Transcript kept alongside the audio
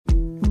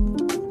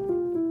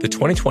The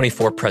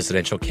 2024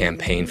 presidential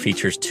campaign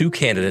features two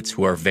candidates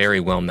who are very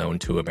well known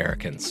to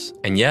Americans.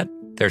 And yet,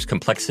 there's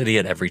complexity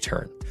at every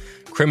turn.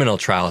 Criminal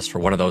trials for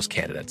one of those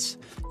candidates.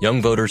 Young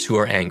voters who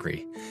are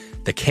angry.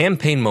 The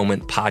Campaign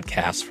Moment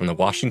podcast from the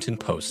Washington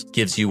Post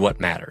gives you what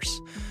matters.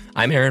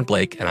 I'm Aaron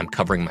Blake, and I'm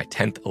covering my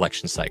 10th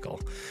election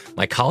cycle.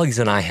 My colleagues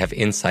and I have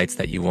insights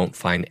that you won't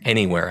find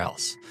anywhere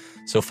else.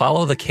 So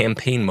follow the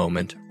Campaign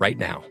Moment right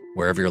now,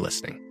 wherever you're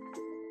listening.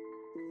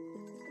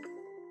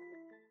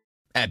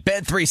 At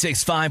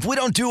Bet365, we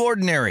don't do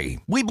ordinary.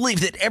 We believe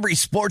that every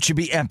sport should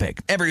be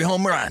epic. Every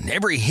home run,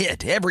 every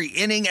hit, every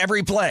inning,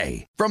 every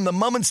play. From the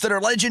moments that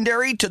are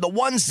legendary to the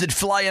ones that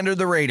fly under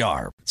the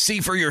radar. See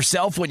for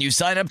yourself when you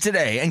sign up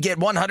today and get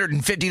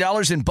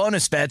 $150 in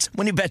bonus bets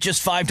when you bet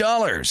just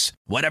 $5.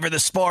 Whatever the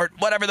sport,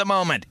 whatever the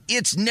moment,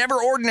 it's never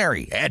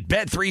ordinary at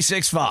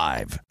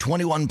Bet365.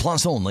 21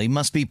 plus only.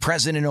 Must be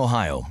present in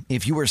Ohio.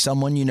 If you or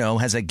someone you know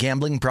has a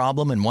gambling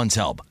problem and wants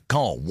help,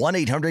 call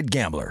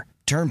 1-800-GAMBLER.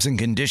 Terms and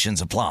conditions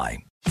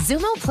apply.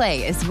 Xumo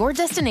Play is your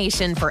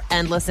destination for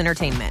endless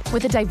entertainment.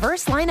 With a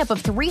diverse lineup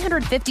of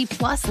 350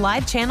 plus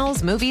live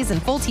channels, movies,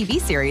 and full TV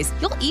series,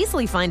 you'll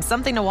easily find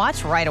something to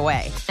watch right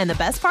away. And the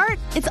best part?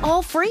 It's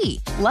all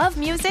free. Love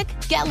music?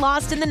 Get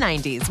lost in the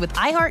 90s with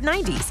iHeart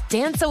 90s.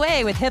 Dance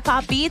away with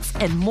hip-hop beats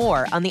and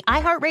more on the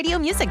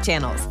iHeartRadio music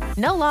channels.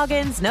 No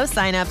logins, no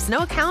signups, no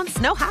accounts,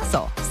 no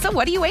hassle. So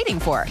what are you waiting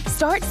for?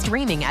 Start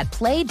streaming at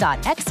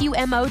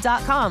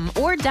play.xumo.com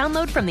or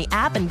download from the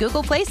app and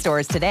Google Play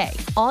stores today.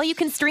 All you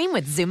can stream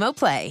with Xumo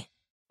Play.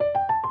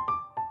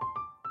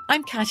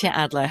 I'm Katya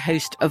Adler,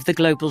 host of The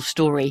Global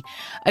Story.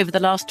 Over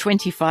the last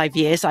 25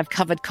 years, I've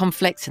covered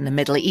conflicts in the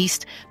Middle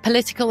East,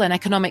 political and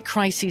economic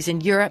crises in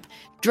Europe,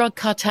 drug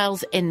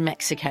cartels in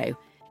Mexico.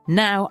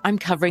 Now I'm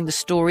covering the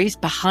stories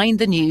behind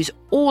the news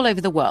all over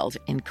the world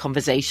in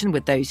conversation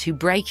with those who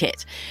break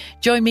it.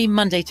 Join me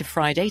Monday to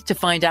Friday to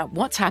find out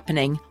what's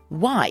happening,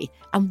 why,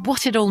 and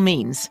what it all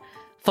means.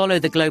 Follow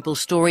The Global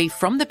Story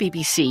from the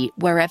BBC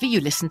wherever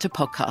you listen to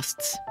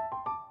podcasts.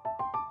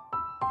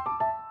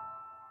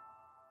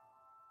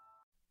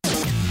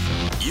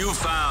 You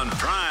found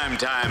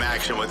primetime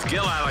action with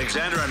Gil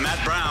Alexander and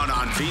Matt Brown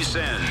on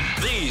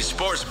VSiN, the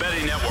sports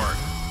betting network.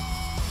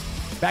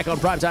 Back on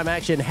primetime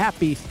action.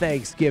 Happy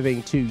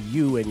Thanksgiving to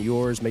you and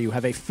yours. May you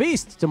have a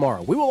feast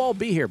tomorrow. We will all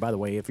be here, by the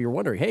way. If you're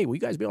wondering, hey, will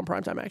you guys be on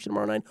primetime action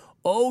tomorrow night?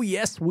 Oh,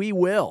 yes, we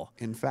will.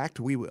 In fact,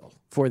 we will.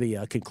 For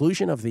the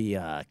conclusion of the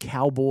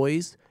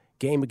Cowboys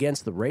game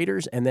against the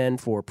Raiders, and then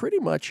for pretty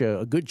much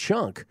a good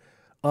chunk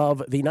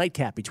of the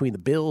nightcap between the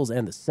Bills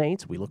and the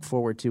Saints. We look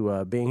forward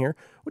to being here.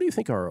 What do you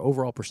think our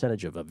overall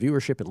percentage of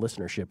viewership and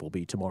listenership will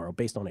be tomorrow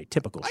based on a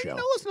typical show?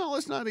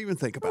 Let's not even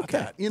think about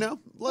that.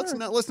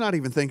 Let's not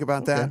even think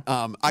about that.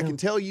 I can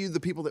tell you the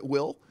people that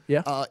will.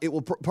 Yeah. It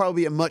will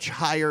probably be a much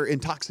higher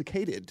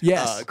intoxicated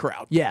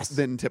crowd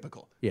than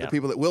typical. Yeah. The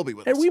people that will be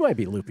with us. And we might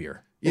be loopier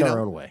in our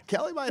own way.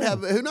 Kelly might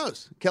have, who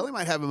knows? Kelly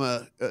might have him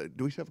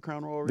do we have a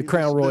Crown Royal read? The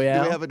Crown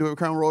Royale. Do we have a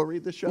Crown Royal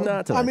read this show?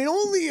 Not tonight. I mean,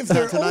 only if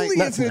they're it's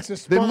a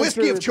sponsor. Then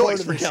whiskey of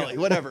choice for Kelly,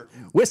 whatever.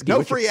 Whiskey.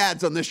 No free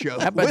ads on this show.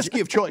 Whiskey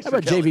of choice How for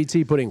about Kelly.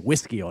 JVT putting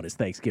whiskey on his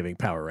Thanksgiving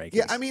power rankings?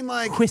 Yeah, I mean,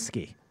 like.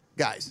 Whiskey.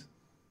 Guys.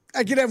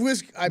 I could have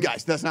whiskey.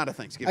 Guys, that's not a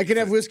Thanksgiving I could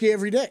have food. whiskey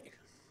every day.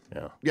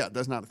 Yeah,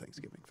 that's not a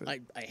Thanksgiving food. I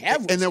have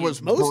whiskey. And there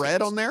was most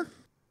bread days. on there?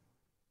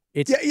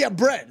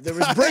 Bread. There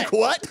was bread.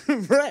 What?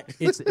 Bread.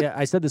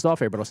 I said this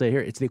off air, but I'll say it here.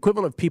 It's the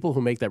equivalent of people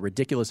who make that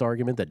ridiculous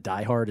argument that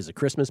Die Hard is a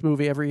Christmas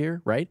movie every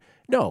year, right?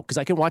 No, because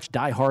I can watch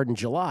Die Hard in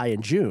July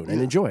and June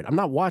and enjoy it. I'm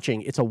not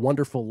watching It's a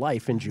Wonderful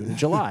Life in June and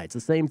July. It's the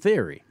same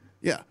theory.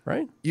 Yeah.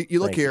 Right? You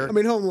look here. I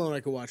mean, Home Alone I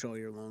could watch all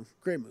year long.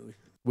 Great movie.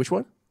 Which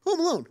one? Home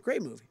Alone.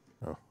 Great movie.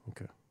 Oh,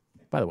 okay.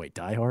 By the way,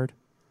 Die Hard,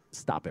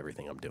 stop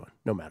everything I'm doing,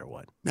 no matter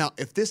what. Now,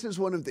 if this is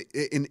one of the,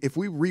 and if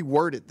we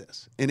reworded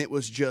this and it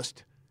was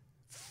just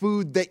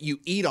food that you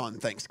eat on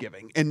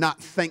Thanksgiving and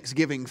not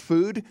Thanksgiving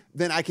food,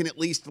 then I can at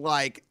least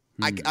I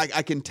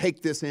can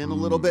take this in a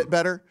little bit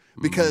better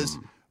because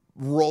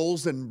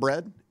rolls and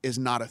bread is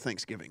not a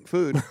Thanksgiving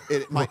food.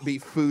 It might be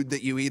food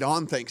that you eat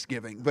on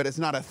Thanksgiving, but it's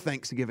not a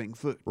Thanksgiving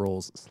food.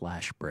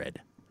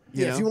 Rolls/bread.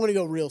 If you want to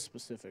go real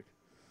specific.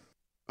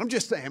 I'm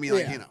just saying. I mean,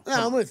 No,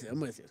 I'm with you.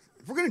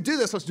 If we're going to do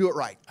this, let's do it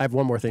right. I have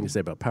one more thing to say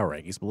about power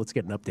rankings, but let's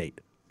get an update.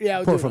 Yeah,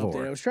 I'll Por do an favor.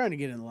 update. I was trying to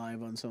get in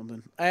live on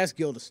something. I asked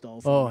Gil to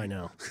stall for Oh, me. I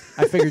know.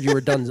 I figured you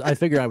were done. I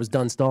figured I was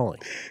done stalling.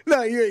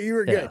 No, you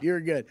were good. Yeah. You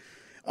were good.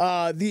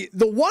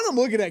 The one I'm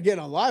looking at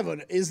getting on live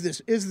on is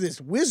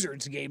this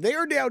Wizards game. They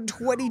are down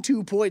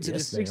 22 points.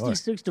 Yes, It is they are.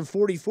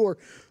 66-44.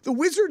 The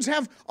Wizards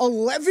have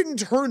 11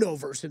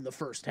 turnovers in the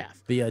first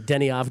half. The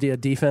Denny Avdia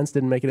defense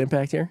didn't make an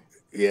impact here?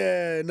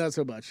 Yeah, not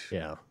so much.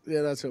 Yeah.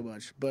 Yeah, not so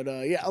much. But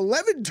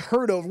 11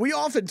 turnovers. We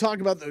often talk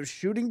about those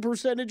shooting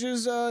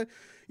percentages,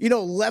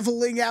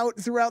 leveling out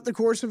throughout the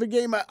course of a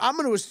game. I'm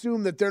going to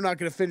assume that they're not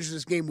going to finish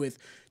this game with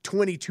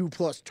 22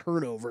 plus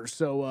turnovers.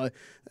 So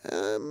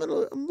I'm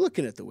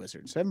looking at the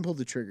Wizards. I haven't pulled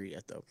the trigger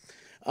yet, though.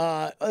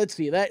 Let's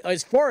see. That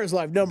as far as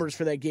live numbers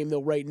for that game,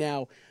 though, right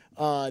now,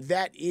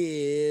 that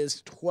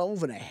is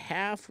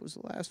 12.5 was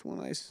the last one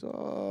I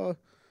saw.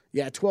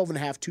 Yeah,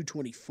 12.5,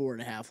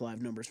 224.5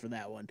 live numbers for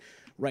that one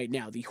right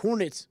now. The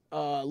Hornets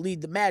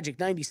lead the Magic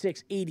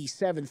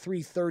 96-87,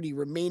 3:30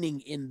 remaining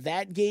in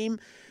that game.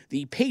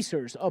 The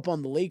Pacers up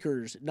on the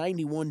Lakers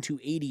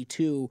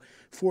 91-82.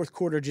 Fourth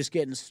quarter just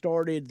getting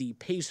started. The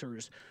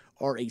Pacers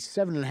are a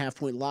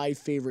 7.5-point live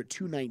favorite,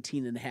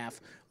 219.5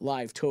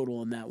 live total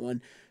on that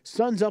one.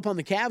 Suns up on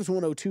the Cavs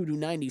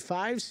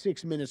 102-95.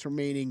 6 minutes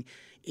remaining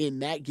in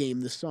that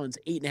game. The Suns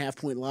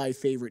 8.5-point live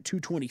favorite,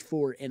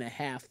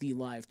 224.5 the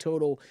live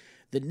total.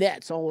 The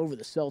Nets all over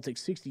the Celtics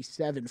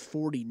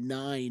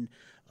 67-49.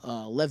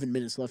 11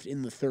 minutes left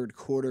in the third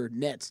quarter.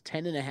 Nets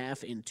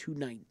 10.5 and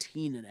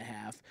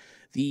 219.5.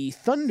 The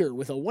Thunder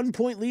with a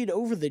 1-point lead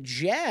over the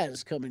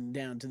Jazz coming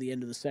down to the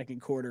end of the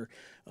second quarter.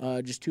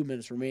 Just 2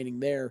 minutes remaining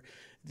there.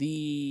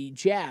 The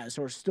Jazz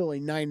are still a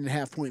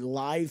 9.5-point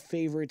live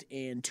favorite,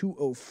 and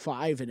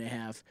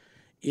 205.5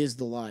 is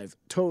the live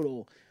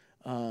total.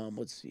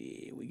 Let's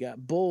see. We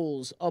got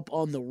Bulls up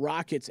on the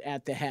Rockets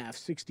at the half,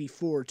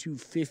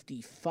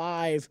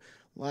 64-55.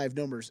 Live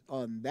numbers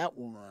on that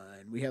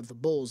one. We have the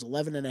Bulls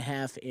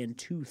 11.5 and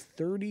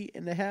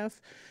 230.5.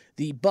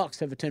 The Bucks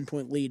have a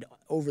 10-point lead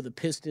over the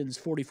Pistons.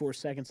 44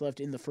 seconds left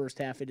in the first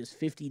half. It is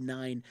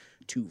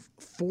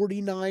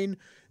 59-49.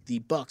 The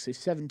Bucks a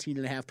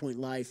 17.5-point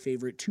live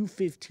favorite,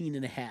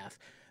 215.5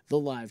 the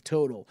live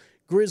total.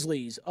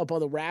 Grizzlies up on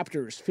the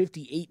Raptors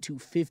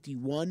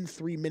 58-51.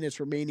 3 minutes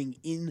remaining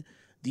in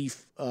the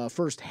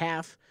first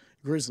half.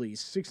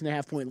 Grizzlies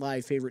 6.5-point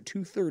live favorite,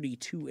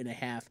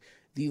 232.5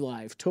 the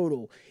live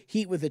total.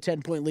 Heat with a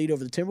 10-point lead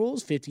over the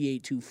Timberwolves,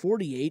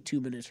 58-48.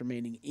 2 minutes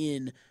remaining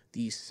in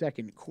the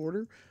second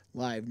quarter.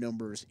 Live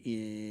numbers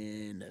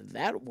in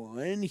that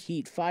one.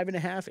 Heat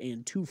 5.5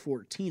 and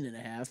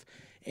 214.5.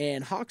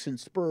 And Hawks and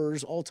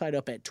Spurs all tied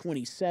up at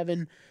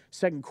 27.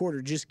 Second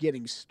quarter just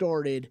getting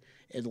started.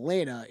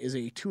 Atlanta is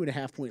a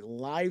 2.5-point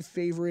live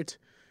favorite,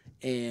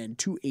 and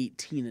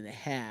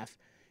 218.5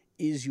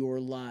 is your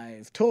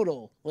live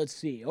total. Let's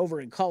see. Over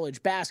in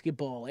college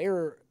basketball,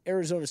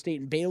 Arizona State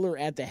and Baylor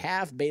at the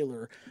half.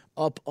 Baylor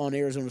up on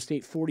Arizona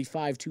State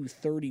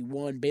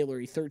 45-31. Baylor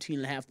a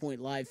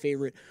 13.5-point live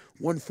favorite,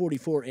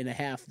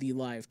 144.5 the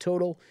live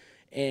total.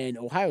 And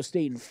Ohio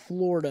State and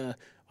Florida.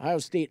 Ohio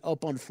State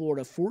up on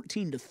Florida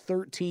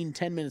 14-13.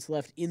 10 minutes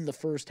left in the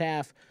first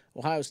half.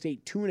 Ohio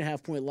State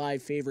 2.5-point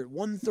live favorite,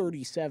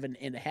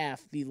 137.5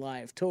 the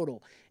live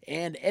total.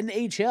 And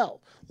NHL,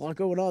 a lot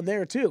going on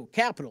there too.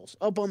 Capitals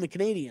up on the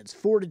Canadians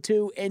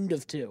 4-2, end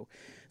of 2.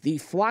 The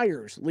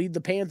Flyers lead the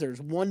Panthers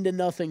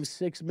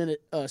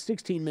 1-0.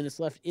 16 minutes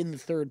left in the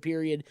third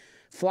period.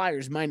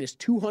 Flyers minus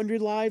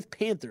 200 live.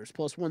 Panthers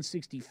plus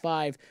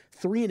 165.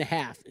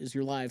 3.5 is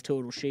your live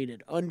total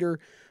shaded under.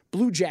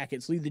 Blue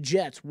Jackets lead the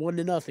Jets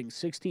 1-0.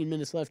 16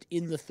 minutes left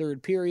in the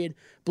third period.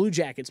 Blue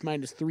Jackets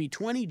minus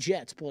 320.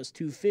 Jets plus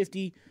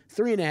 250.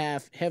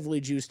 3.5 heavily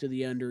juiced to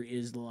the under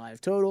is the live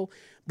total.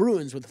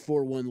 Bruins with a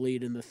 4-1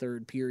 lead in the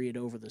third period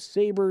over the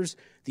Sabres.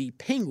 The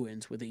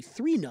Penguins with a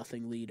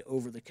 3-0 lead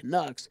over the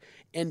Canucks.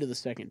 End of the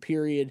second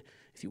period.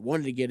 If you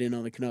wanted to get in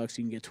on the Canucks,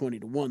 you can get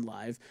 20-1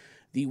 live.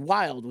 The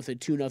Wild with a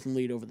 2-0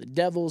 lead over the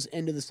Devils.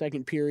 End of the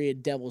second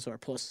period. Devils are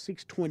plus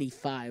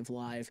 625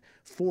 live.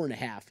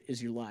 4.5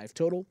 is your live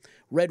total.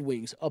 Red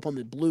Wings up on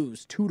the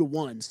Blues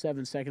 2-1.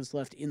 7 seconds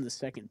left in the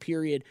second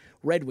period.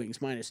 Red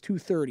Wings minus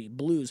 230.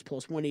 Blues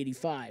plus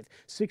 185.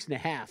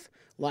 6.5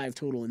 live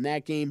total in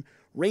that game.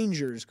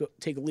 Rangers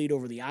take a lead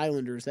over the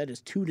Islanders. That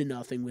is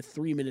 2-0 with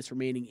 3 minutes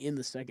remaining in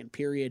the second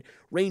period.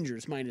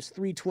 Rangers minus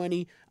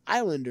 320.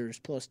 Islanders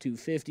plus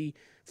 250.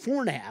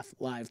 4.5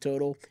 live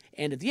total.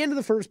 And at the end of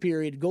the first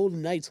period,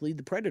 Golden Knights lead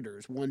the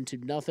Predators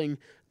 1-0.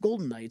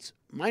 Golden Knights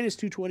minus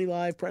 220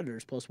 live.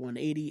 Predators plus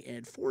 180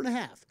 and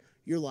 4.5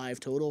 your live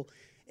total.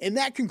 And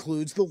that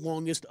concludes the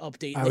longest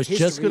update in the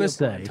history of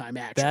Primetime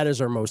Action. That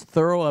is our most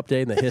thorough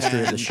update in the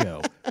history of the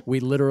show. We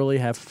literally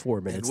have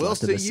 4 minutes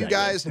left in this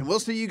segment. And we'll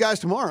see you guys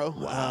tomorrow.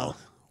 Wow.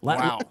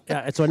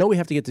 So I know we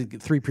have to get to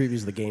 3 previews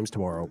of the games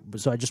tomorrow,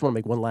 so I just want to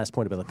make one last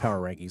point about the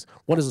power rankings.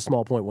 One is a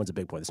small point, one's a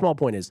big point. The small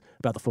point is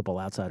about the Football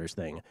Outsiders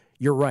thing.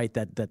 You're right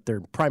that their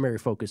primary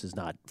focus is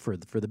not for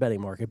the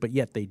betting market, but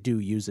yet they do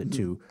use it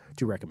to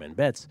recommend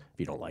bets. If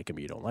you don't like them,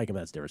 you don't like them.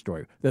 That's a different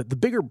story. The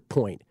bigger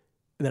point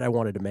that I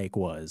wanted to make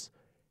was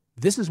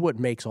this is what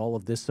makes all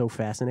of this so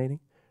fascinating,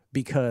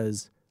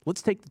 because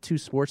let's take the 2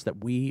 sports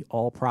that we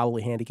all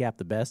probably handicap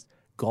the best.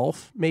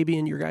 Golf, maybe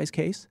in your guys'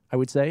 case, I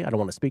would say. I don't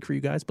want to speak for you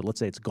guys, but let's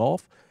say it's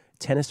golf.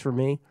 Tennis for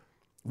me.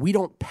 We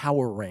don't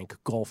power rank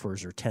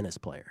golfers or tennis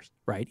players,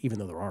 right? Even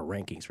though there are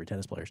rankings for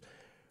tennis players.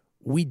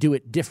 We do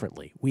it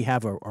differently. We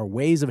have our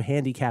ways of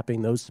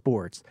handicapping those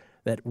sports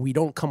that we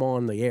don't come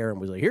on the air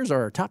and we're like, here's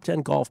our top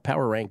 10 golf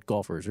power ranked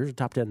golfers. Here's a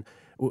top 10.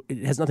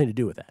 It has nothing to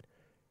do with that.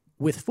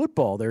 With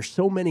football, there's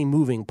so many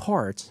moving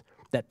parts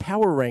that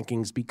power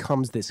rankings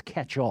becomes this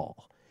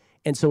catch-all.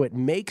 And so it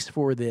makes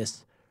for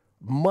this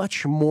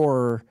much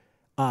more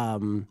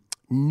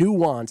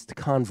nuanced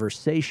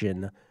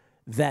conversation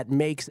that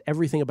makes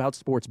everything about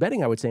sports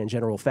betting, I would say in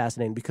general,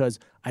 fascinating because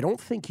I don't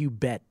think you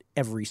bet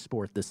every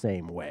sport the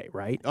same way,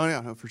 right? Oh, yeah,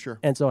 no, for sure.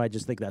 And so I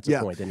just think that's a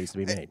point that needs to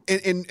be made.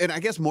 And I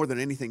guess more than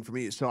anything for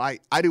me, so I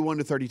do 1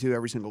 to 32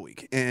 every single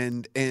week.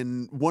 And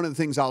one of the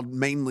things I'll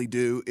mainly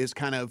do is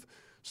kind of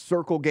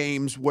circle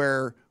games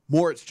where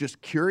more it's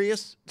just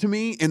curious to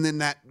me, and then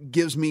that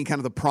gives me kind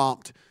of the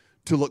prompt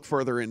to look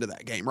further into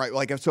that game, right?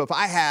 Like, so if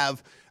I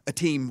have a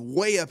team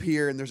way up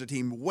here and there's a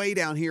team way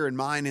down here in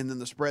mine, and then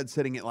the spread's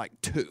sitting at like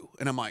 2,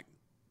 and I'm like,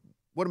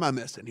 what am I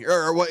missing here?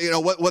 Or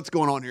what, what's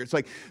going on here? It's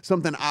like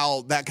something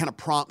that kind of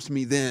prompts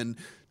me then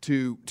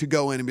to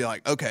go in and be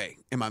like, okay,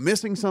 am I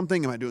missing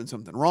something? Am I doing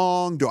something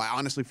wrong? Do I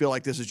honestly feel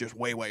like this is just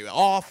way, way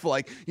off?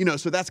 Like,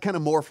 so that's kind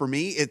of more for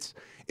me. It's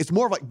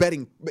more of like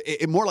betting.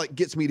 It more like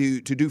gets me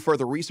to do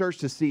further research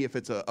to see if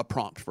it's a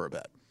prompt for a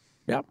bet.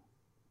 Yep.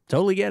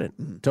 Totally get it.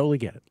 Totally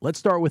get it. Let's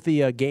start with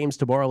the games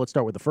tomorrow. Let's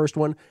start with the first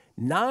one.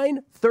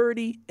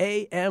 9:30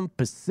 a.m.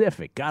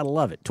 Pacific. Gotta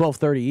love it.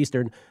 12:30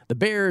 Eastern. The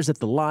Bears at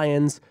the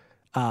Lions.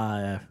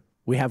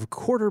 We have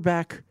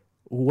quarterback.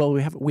 Well,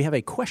 we have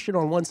a question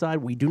on one side.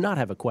 We do not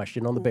have a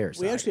question on the Bears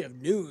side. We actually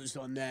have news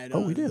on that.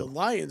 We do. The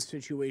Lions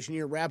situation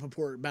here.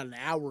 Rappaport about an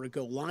hour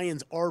ago.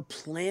 Lions are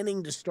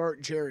planning to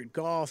start Jared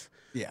Goff.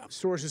 Yeah.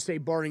 Sources say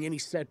barring any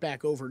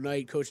setback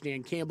overnight, Coach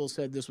Dan Campbell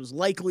said this was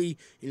likely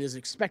and is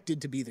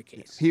expected to be the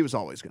case. He was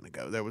always going to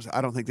go.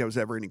 I don't think there was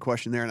ever any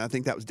question there, and I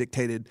think that was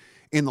dictated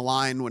in the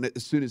line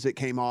as soon as it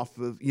came off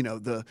of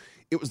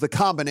it was the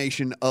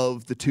combination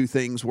of the two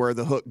things where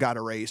the hook got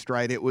erased,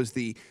 right? It was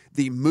the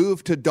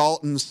move to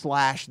Dalton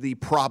 / the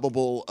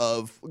probable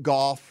of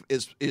Goff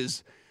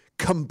is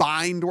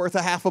combined worth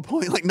a half a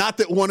point. Like, not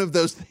that one of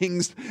those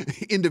things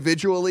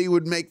individually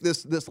would make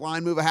this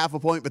line move a half a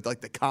point, but like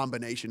the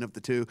combination of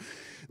the two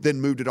then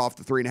moved it off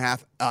to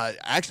 3.5.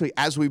 Actually,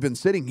 as we've been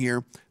sitting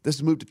here, this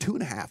has moved to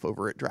 2.5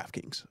 over at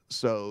DraftKings.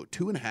 So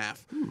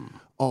 2.5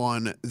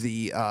 on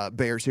the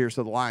Bears here.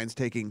 So the Lions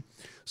taking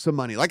some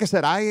money. Like I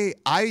said,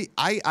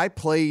 I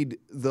played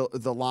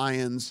the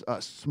Lions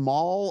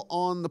small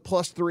on the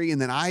 +3, and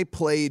then I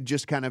played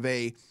just kind of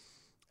a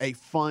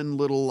fun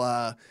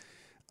little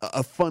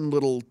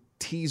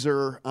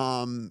teaser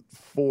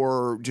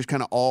for just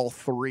kind of all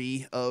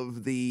three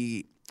of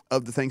the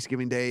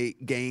Thanksgiving Day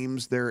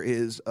games. There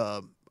is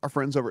our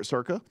friends over at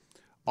Circa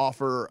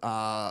offer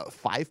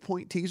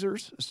 5-point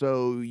teasers,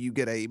 so you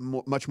get a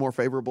much more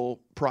favorable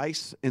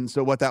price. And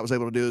so what that was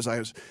able to do is I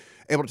was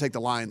able to take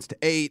the Lions to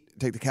 8,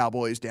 take the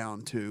Cowboys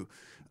down to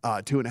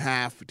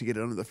 2.5 to get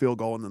it under the field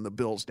goal, and then the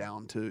Bills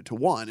down to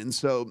 1. And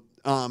so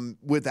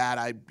with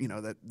that,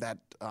 that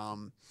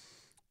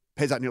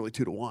pays out nearly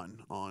 2-1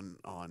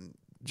 on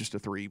just a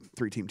three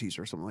team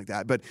teaser or something like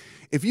that. But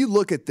if you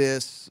look at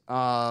this,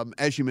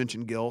 as you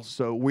mentioned, Gil,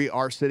 so we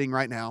are sitting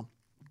right now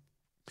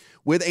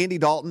with Andy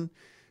Dalton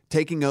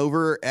taking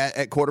over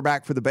at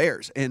quarterback for the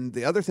Bears. And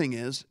the other thing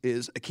is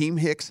Akeem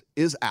Hicks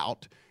is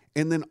out,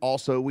 and then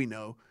also we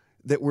know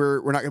that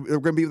we're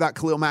going to be without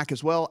Khalil Mack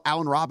as well.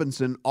 Allen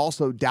Robinson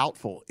also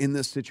doubtful in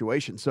this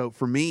situation. So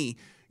for me,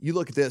 you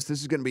look at this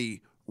is going to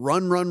be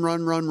run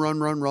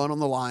on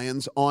the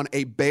Lions on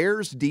a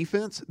Bears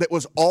defense that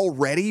was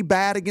already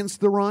bad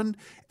against the run,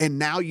 and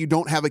now you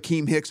don't have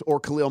Akeem Hicks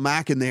or Khalil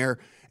Mack in there,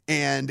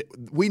 and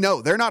we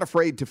know they're not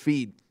afraid to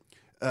feed.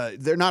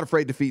 They're not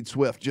afraid to feed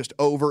Swift just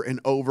over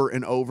and over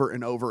and over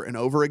and over and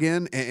over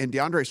again. And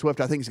DeAndre Swift,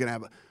 I think, is going to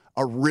have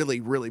a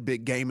really, really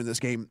big game in this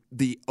game.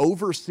 The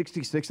over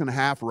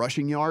 66.5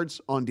 rushing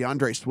yards on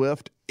DeAndre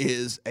Swift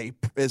is a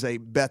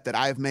bet that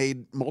I've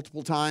made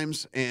multiple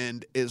times.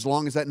 And as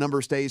long as that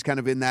number stays kind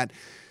of in that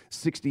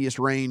 60-ish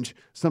range,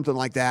 something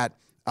like that,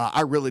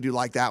 I really do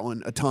like that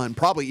one a ton.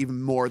 Probably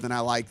even more than I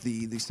like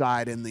the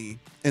side and the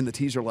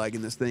teaser leg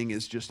in this thing.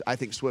 Is just I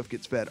think Swift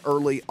gets fed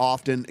early,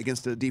 often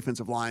against a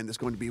defensive line that's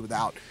going to be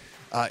without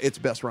its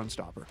best run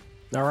stopper.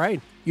 All right.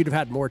 You'd have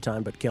had more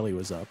time, but Kelly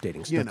was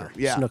updating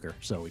Snooker,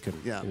 so we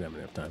couldn't didn't have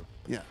enough time.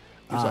 Yeah.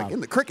 It was like in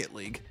the cricket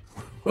league.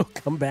 We'll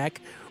come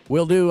back.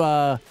 We'll do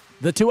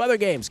the two other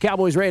games,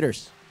 Cowboys,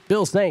 Raiders,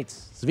 Bills,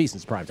 Saints,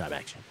 VSiN's primetime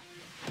action.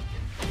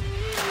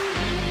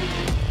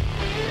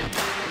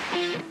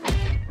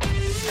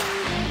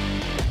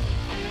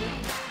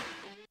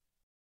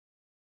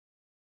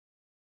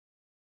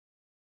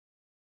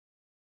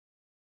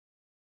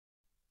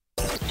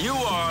 You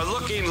are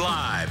looking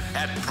live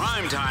at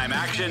Primetime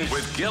Action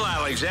with Gil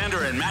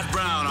Alexander and Matt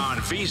Brown on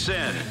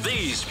VSiN,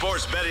 the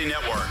Sports Betting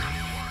Network.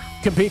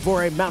 Compete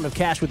for a mountain of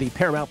cash with the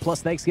Paramount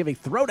Plus Thanksgiving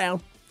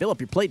Throwdown. Fill up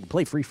your plate and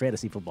play free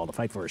fantasy football to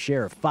fight for a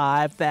share of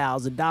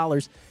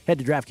 $5,000. Head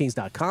to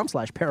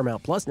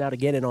DraftKings.com/Paramount Plus now to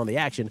get in on the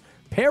action.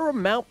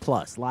 Paramount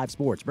Plus, live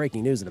sports,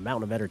 breaking news, and a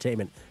mountain of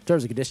entertainment.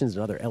 Terms and conditions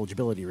and other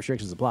eligibility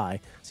restrictions apply.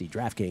 See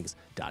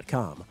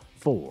DraftKings.com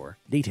for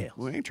details.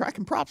 We ain't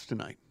tracking props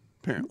tonight.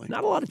 Apparently.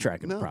 Not a lot of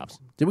tracking props.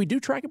 Did we do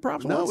tracking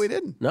props No, once? we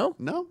didn't. No?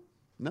 No.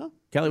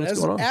 Kelly, what's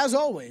going on? As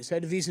always,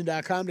 head to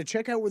VSiN.com to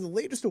check out where the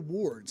latest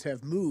awards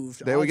have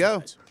moved. There we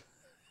go.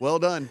 Well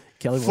done.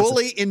 Kelly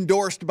fully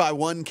endorsed by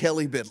one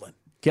Kelly Bidlin.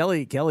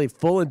 Kelly,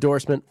 full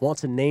endorsement,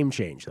 wants a name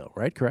change, though,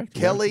 right? Correct?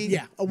 Kelly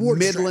award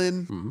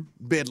Midland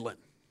Bidlin.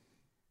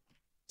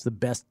 It's the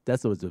best.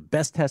 That was the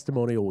best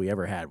testimonial we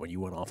ever had when you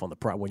went off on the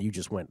prop. When you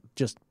just went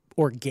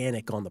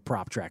organic on the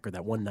prop tracker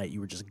that one night. You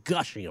were just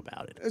gushing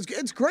about it.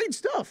 It's great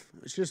stuff.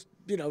 It's just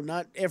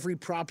not every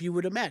prop you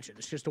would imagine.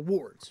 It's just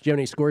awards. Do you have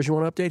any scores you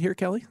want to update here,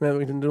 Kelly? That we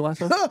didn't do last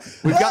time.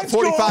 We've got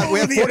 45. We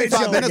have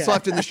 45 minutes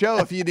left in the show.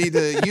 If you need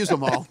to use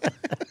them all.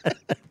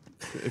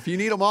 If you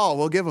need them all,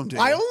 we'll give them to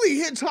you. I only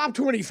hit top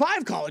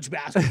 25 college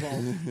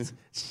basketball.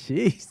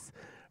 Jeez.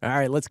 All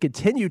right, let's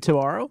continue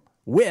tomorrow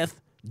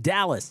with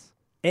Dallas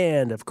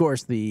and, of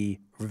course, the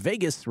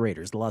Vegas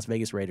Raiders, the Las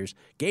Vegas Raiders.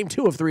 Game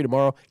 2 of 3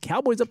 tomorrow.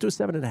 Cowboys up to a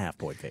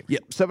 7.5-point favorite.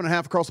 Yep,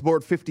 7.5 across the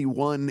board,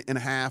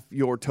 51.5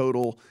 your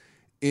total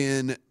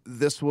in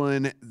this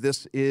one.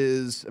 This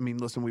is,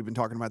 listen, we've been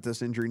talking about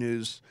this injury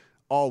news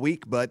all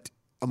week, but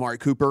Amari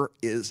Cooper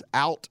is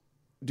out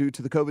due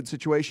to the COVID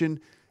situation.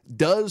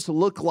 Does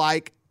look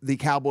like the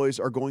Cowboys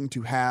are going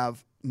to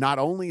have not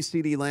only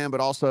CeeDee Lamb,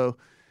 but also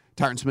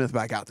Tyron Smith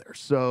back out there.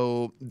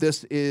 So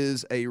this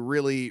is a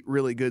really,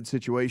 really good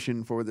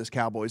situation for this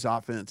Cowboys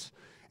offense.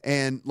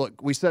 And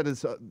look, we said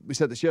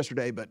this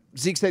yesterday, but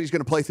Zeke said he's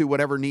going to play through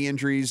whatever knee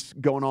injuries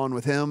going on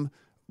with him.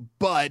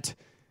 But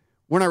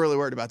we're not really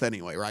worried about that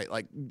anyway, right?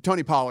 Like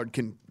Tony Pollard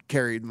can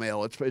carry the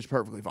mail. It's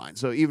perfectly fine.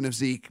 So even if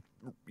Zeke,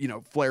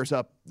 flares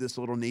up this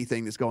little knee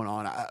thing that's going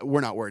on, we're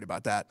not worried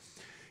about that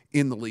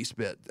in the least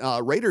bit.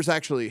 Raiders,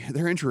 actually,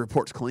 their injury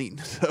report's clean,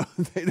 so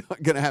they're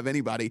not going to have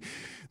anybody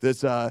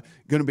that's going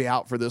to be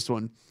out for this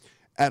one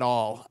at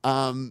all.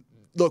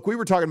 Look, we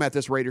were talking about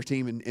this Raiders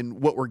team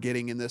and what we're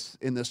getting in this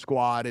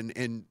squad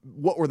and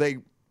what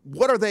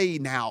are they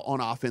now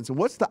on offense and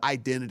what's the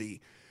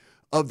identity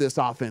of this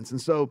offense. And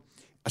so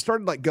I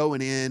started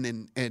going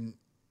in and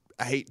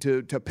I hate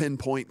to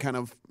pinpoint kind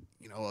of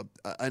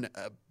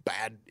a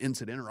bad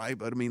incident, right?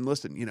 But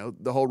listen,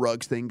 the whole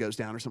Ruggs thing goes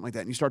down or something like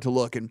that, and you start to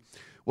look and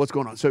what's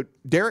going on. So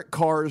Derek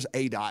Carr's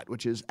ADOT,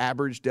 which is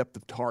average depth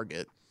of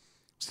target,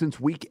 since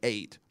week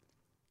 8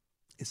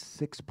 is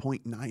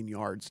 6.9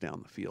 yards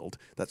down the field.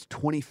 That's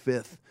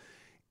 25th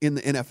in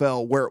the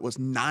NFL, where it was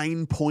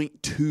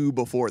 9.2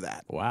 before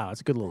that. Wow,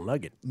 that's a good little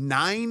nugget.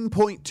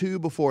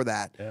 9.2 before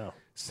that. Yeah.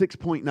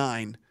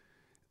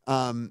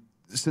 6.9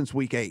 since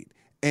week 8.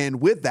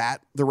 And with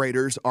that, the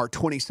Raiders are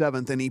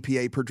 27th in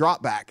EPA per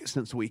dropback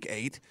since week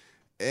 8.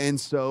 And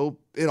so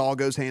it all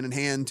goes hand in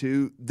hand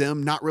to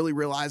them not really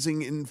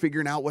realizing and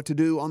figuring out what to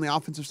do on the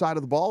offensive side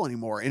of the ball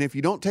anymore. And if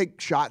you don't take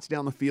shots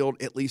down the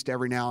field at least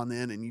every now and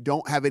then, and you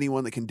don't have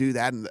anyone that can do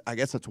that, and I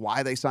guess that's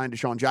why they signed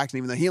Deshaun Jackson,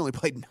 even though he only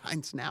played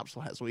 9 snaps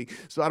last week.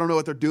 So I don't know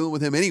what they're doing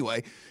with him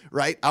anyway,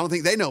 right? I don't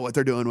think they know what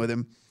they're doing with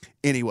him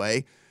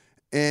anyway.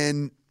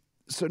 And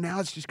so now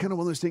it's just kind of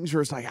one of those things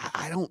where it's like,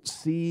 I don't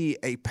see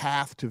a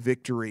path to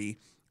victory,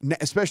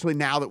 especially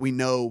now that we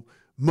know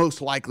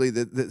most likely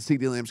that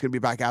CeeDee Lamb's going to be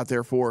back out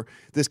there for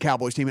this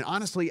Cowboys team. And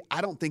honestly,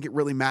 I don't think it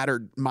really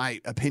mattered my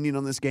opinion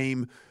on this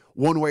game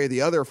one way or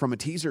the other from a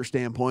teaser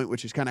standpoint,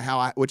 which is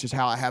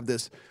how I have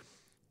this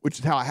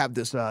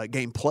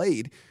game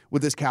played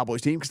with this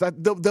Cowboys team, because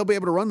they'll be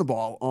able to run the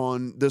ball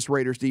on this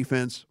Raiders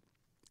defense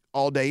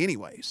all day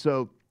anyway.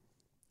 So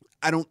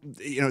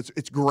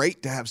it's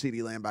great to have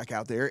CeeDee Lamb back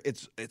out there.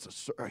 It's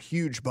a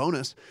huge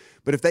bonus.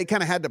 But if they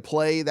kind of had to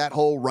play that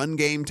whole run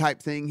game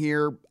type thing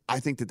here, I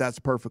think that's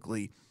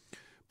perfectly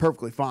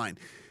fine.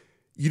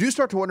 You do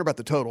start to wonder about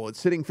the total. It's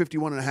sitting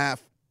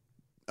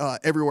 51.5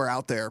 everywhere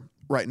out there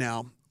right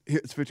now.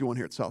 It's 51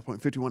 here at South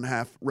Point,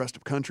 51.5 rest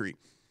of country.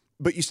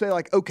 But you say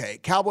okay,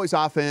 Cowboys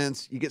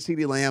offense, you get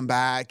CeeDee Lamb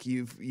back,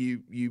 you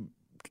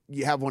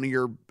have one of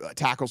your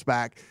tackles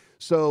back.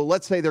 So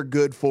let's say they're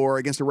good for,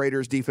 against the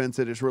Raiders defense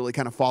that has really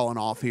kind of fallen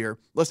off here,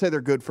 let's say they're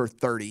good for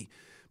 30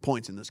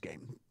 points in this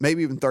game,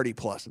 maybe even 30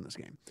 plus in this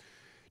game.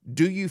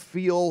 Do you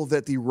feel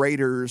that the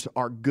Raiders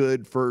are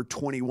good for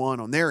 21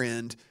 on their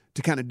end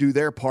to kind of do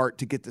their part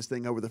to get this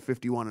thing over the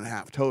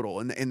 51.5 total?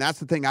 And that's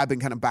the thing I've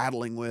been kind of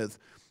battling with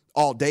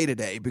all day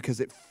today, because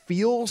it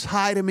feels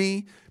high to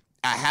me.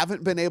 I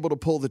haven't been able to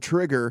pull the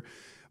trigger.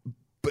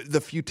 But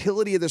the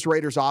futility of this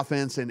Raiders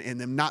offense and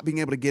them not being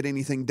able to get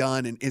anything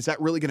done, and is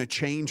that really going to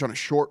change on a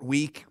short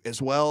week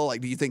as well?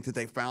 Do you think that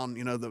they found,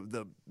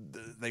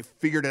 they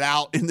figured it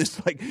out in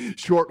this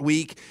short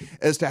week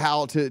as to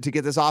how to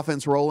get this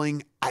offense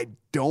rolling? I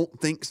don't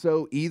think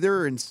so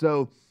either. And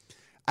so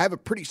I have a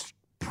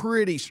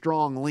pretty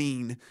strong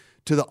lean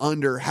to the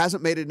under.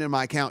 Hasn't made it into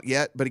my account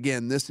yet, but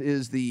again, this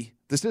is the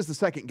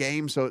second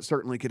game, so it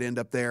certainly could end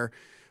up there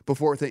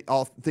before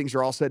all things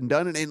are all said and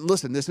done. And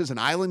listen, this is an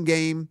island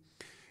game.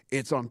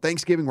 It's on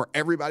Thanksgiving where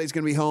everybody's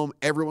going to be home.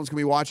 Everyone's going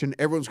to be watching.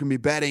 Everyone's going to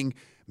be betting.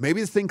 Maybe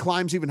this thing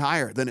climbs even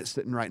higher than it's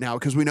sitting right now,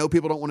 because we know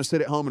people don't want to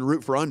sit at home and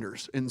root for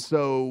unders. And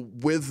so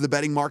with the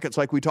betting markets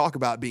like we talk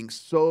about being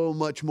so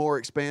much more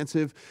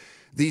expansive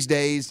these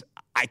days,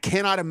 I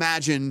cannot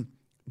imagine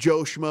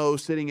Joe Schmo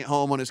sitting at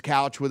home on his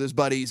couch with his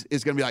buddies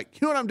is going to be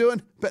like, you know what I'm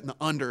doing? Betting the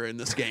under in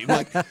this game.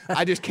 Like,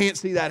 I just can't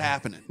see that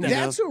happening.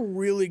 That's a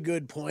really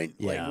good point.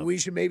 Yeah. Like, we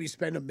should maybe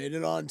spend a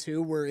minute on,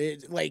 too, where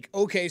it, like,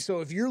 okay,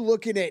 so if you're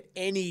looking at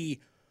any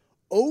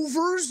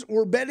overs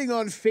or betting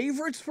on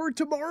favorites for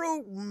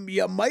tomorrow,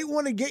 you might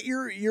want to get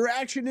your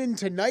action in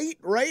tonight,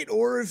 right?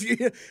 Or if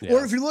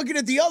you're looking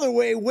at the other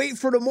way, wait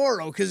for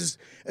tomorrow, because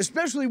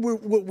especially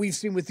what we've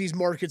seen with these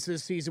markets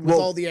this season with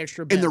all the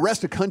extra bets. In the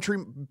rest of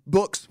country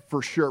books,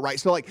 for sure, right?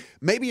 So, like,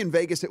 maybe in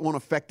Vegas it won't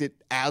affect it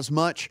as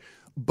much,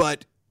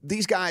 but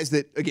these guys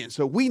that, again,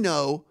 so we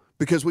know,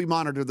 because we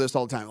monitor this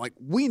all the time, like,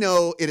 we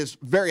know it is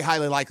very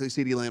highly likely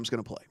CeeDee Lamb's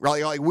going to play,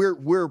 right? Like,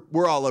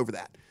 we're all over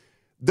that.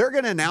 They're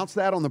going to announce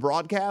that on the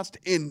broadcast,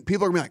 and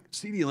people are going to be like,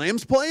 CeeDee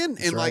Lamb's playing?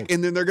 And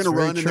and then they're going to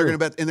run, and they're going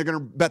to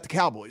bet the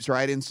Cowboys,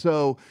 right? And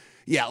so,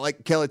 yeah,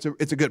 like Kelly,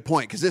 it's a good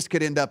point, because this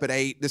could end up at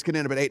 8. This could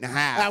end up at 8.5.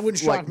 That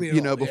wouldn't shock me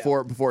at all,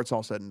 before it's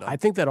all said and done. I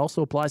think that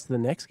also applies to the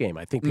next game.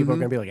 I think people are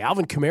going to be like,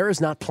 Alvin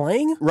Kamara's not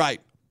playing? Right.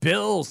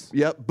 Bills.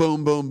 Yep.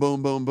 Boom, boom,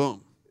 boom, boom,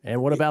 boom.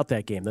 And what about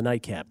that game, the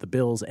nightcap, the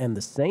Bills and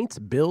the Saints?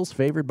 Bills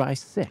favored by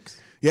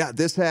 6. Yeah,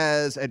 this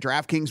has at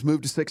DraftKings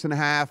moved to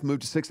 6.5,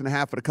 moved to 6.5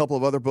 at a couple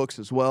of other books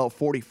as well.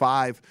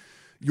 45,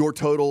 your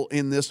total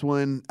in this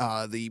one.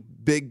 The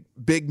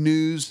big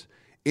news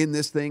in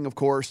this thing, of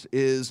course,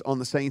 is on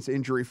the Saints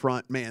injury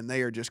front. Man,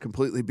 they are just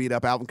completely beat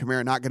up. Alvin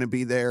Kamara not going to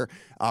be there.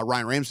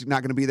 Ryan Ramsey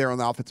not going to be there on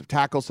the offensive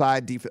tackle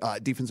side.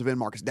 Defensive end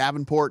Marcus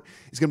Davenport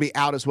is going to be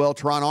out as well.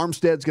 Teron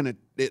Armstead's going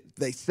to,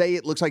 they say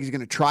it looks like he's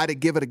going to try to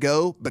give it a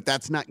go, but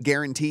that's not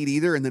guaranteed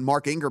either. And then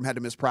Mark Ingram had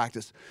to miss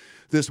practice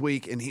this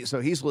week, and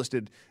he's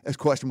listed as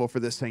questionable for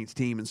this Saints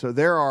team. And so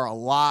there are a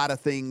lot of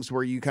things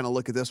where you kind of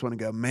look at this one and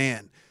go,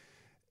 man,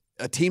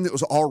 a team that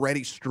was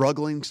already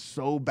struggling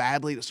so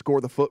badly to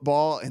score the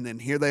football, and then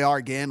here they are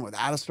again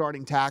without a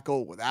starting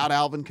tackle, without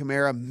Alvin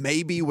Kamara,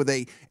 maybe with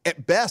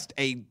at best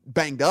a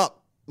banged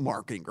up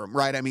Mark Ingram,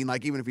 right? I mean,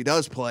 like, even if he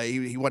does play,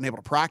 he wasn't able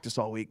to practice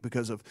all week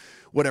because of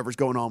whatever's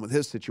going on with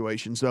his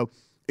situation. So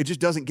it just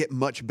doesn't get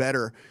much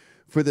better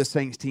for this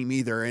Saints team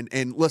either.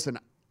 And listen,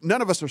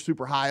 none of us are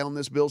super high on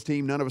this Bills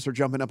team. None of us are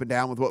jumping up and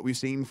down with what we've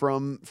seen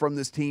from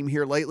this team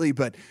here lately.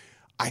 But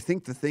I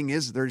think the thing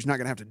is they're just not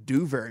going to have to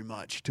do very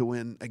much to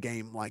win a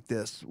game like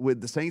this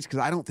with the Saints, because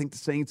I don't think the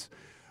Saints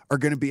are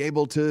going to be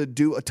able to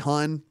do a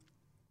ton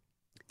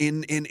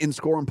in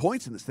scoring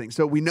points in this thing.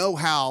 So we know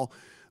how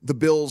the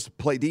Bills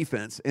play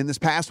defense. In this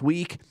past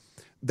week,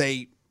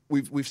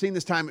 we've seen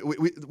this time.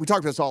 We talked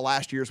about this all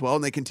last year as well,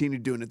 and they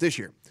continued doing it this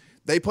year.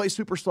 They play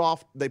super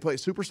soft. They play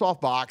super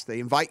soft box. They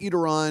invite you to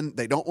run.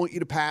 They don't want you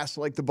to pass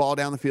like the ball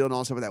down the field and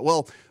all stuff like that.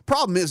 Well,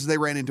 problem is they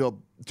ran into a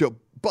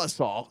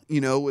buzzsaw,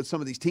 with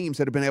some of these teams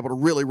that have been able to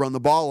really run the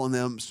ball on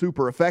them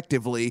super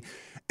effectively,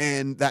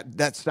 and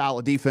that style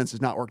of defense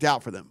has not worked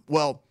out for them.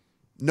 Well,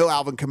 no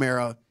Alvin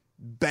Kamara,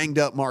 banged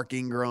up Mark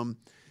Ingram.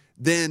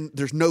 Then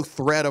there's no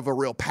threat of a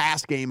real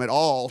pass game at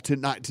all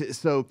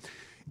so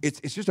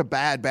it's just a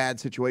bad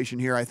situation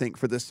here, I think,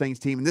 for this Saints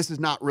team. And this is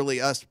not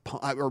really us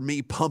or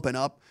me pumping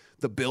up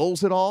the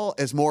Bills at all,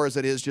 as more as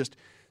it is just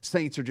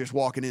Saints are just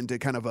walking into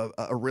kind of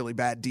a really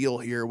bad deal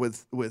here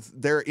with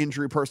their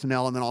injury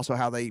personnel, and then also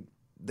how they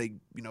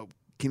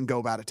can go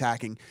about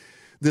attacking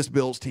this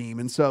Bills team.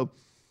 And so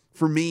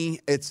for me,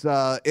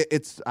 I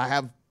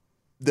have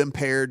them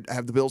paired. I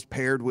have the Bills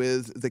paired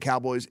with the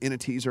Cowboys in a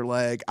teaser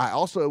leg. I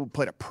also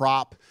played a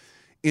prop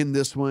in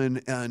this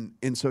one,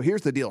 and so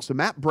here's the deal. So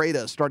Matt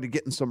Breida started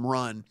getting some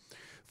run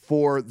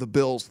for the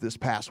Bills this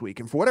past week,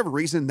 and for whatever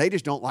reason, they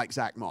just don't like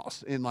Zach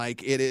Moss. And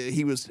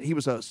he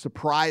was a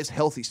surprise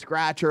healthy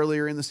scratch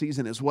earlier in the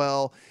season as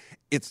well.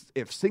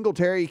 If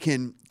Singletary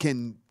can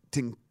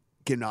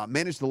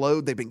manage the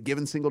load, they've been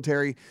giving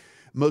Singletary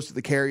most of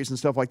the carries and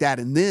stuff like that.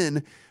 And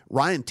then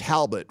Ryan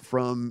Talbot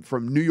from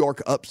New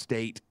York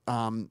Upstate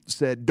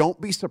said, "Don't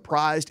be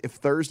surprised if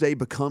Thursday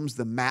becomes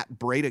the Matt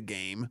Breida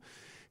game."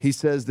 He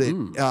says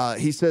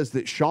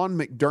that Sean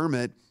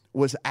McDermott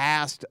was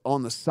asked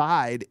on the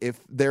side if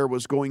there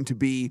was going to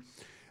be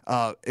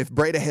if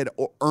Breida had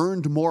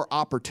earned more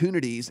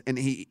opportunities, and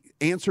he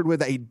answered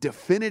with a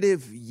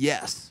definitive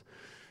yes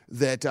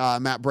that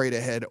Matt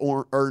Breida had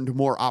earned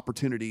more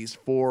opportunities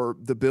for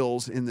the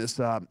Bills in this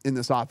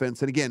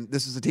offense. And again,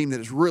 this is a team that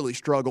has really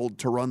struggled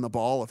to run the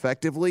ball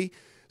effectively.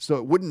 So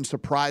it wouldn't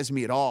surprise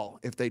me at all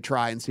if they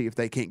try and see if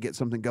they can't get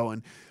something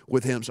going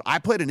with him. So I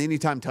played an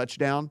anytime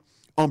touchdown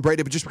on Breida,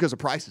 but just because the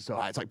price is so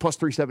high. It's like plus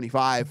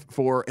 375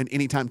 for an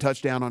anytime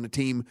touchdown on a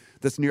team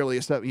that's nearly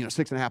a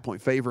 6.5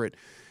 point favorite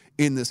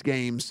in this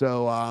game.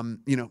 So,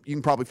 you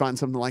can probably find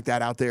something like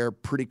that out there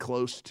pretty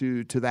close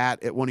to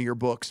that at one of your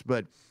books.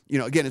 But,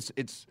 again,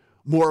 it's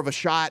more of a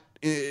shot,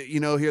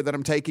 here that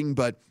I'm taking.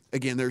 But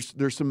again, there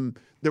was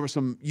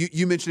some,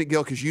 you mentioned it,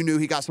 Gil, because you knew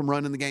he got some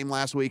run in the game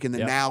last week. And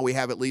then now we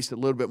have at least a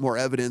little bit more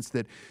evidence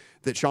that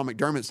Sean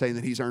McDermott's saying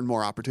that he's earned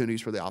more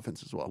opportunities for the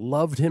offense as well.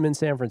 Loved him in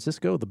San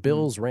Francisco. The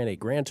Bills ran a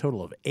grand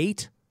total of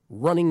 8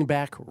 running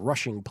back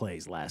rushing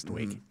plays last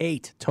week.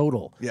 8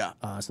 total. Yeah.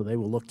 So they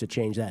will look to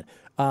change that.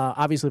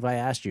 Obviously, if I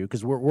asked you,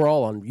 because we're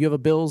all on, you have a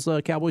Bills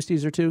Cowboys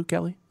teaser too,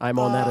 Kelly? I'm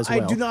on that as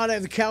well. I do not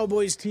have the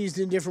Cowboys teased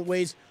in different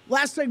ways.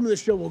 Last segment of the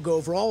show, we'll go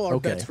over all our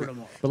bets for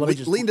tomorrow. But let me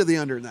just lean to the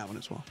under in that one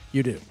as well.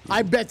 You do.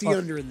 I bet the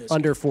under in this.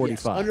 Under one.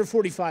 45. Yes, under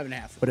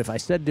 45.5. But if I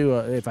said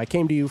if I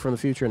came to you from the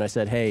future and I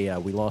said, hey,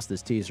 we lost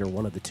this teaser,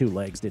 one of the two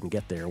legs didn't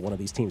get there, one of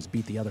these teams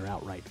beat the other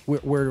outright,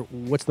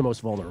 what's the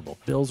most vulnerable,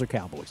 Bills or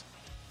Cowboys?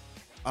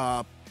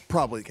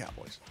 Probably the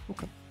Cowboys.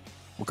 Okay.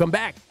 We'll come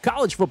back.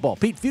 College football.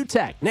 Pete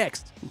Futak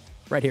next,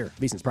 right here,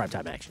 VSiN's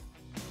Primetime Action.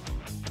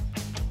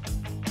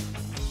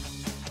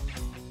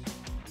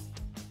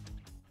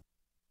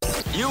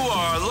 You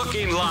are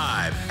looking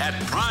live at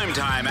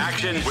Primetime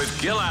Action with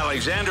Gil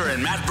Alexander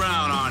and Matt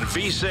Brown on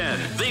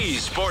VSiN, the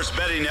Sports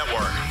Betting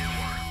Network.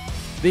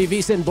 The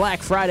VSiN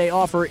Black Friday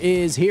offer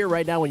is here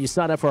right now when you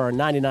sign up for our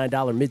 $99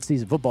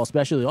 midseason football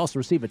special. You'll also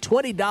receive a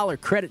 $20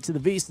 credit to the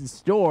VSiN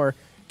store.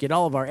 Get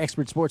all of our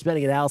expert sports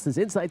betting analysis,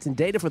 insights, and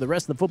data for the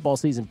rest of the football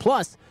season,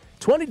 plus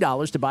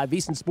 $20 to buy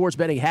VSiN sports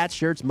betting hats,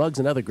 shirts, mugs,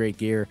 and other great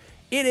gear.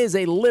 It is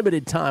a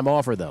limited time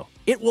offer, though.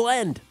 It will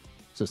end.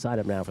 So sign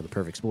up now for the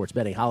perfect sports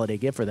betting holiday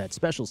gift for that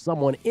special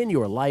someone in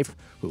your life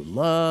who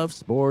loves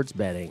sports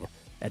betting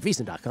at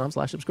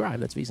VSiN.com/subscribe.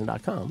 That's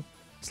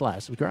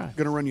VSiN.com/subscribe.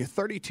 Going to run you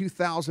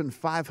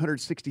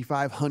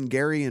 32,565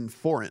 Hungarian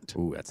forint.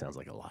 Ooh, that sounds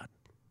like a lot.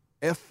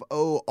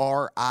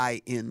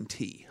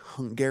 Forint.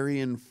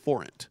 Hungarian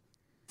forint.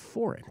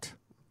 Forint.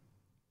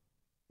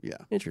 Yeah.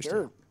 Interesting.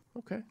 Sure.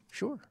 Okay,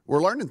 sure.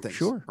 We're learning things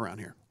Sure. around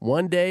here.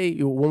 One day,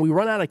 when we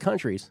run out of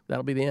countries,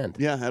 that'll be the end.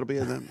 Yeah, that'll be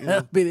it then. Yeah.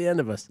 That'll be the end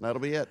of us. That'll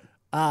be it.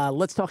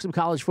 Let's talk some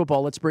college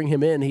football. Let's bring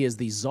him in. He is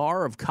the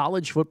czar of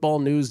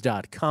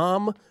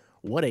collegefootballnews.com.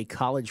 What a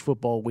college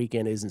football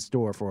weekend is in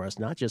store for us.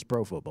 Not just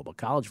pro football, but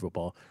college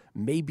football.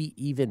 Maybe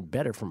even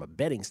better from a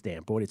betting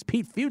standpoint. It's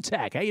Pete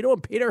Futak. How you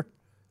doing, Peter?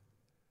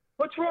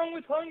 What's wrong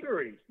with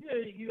Hungary? Yeah,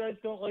 you guys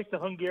don't like the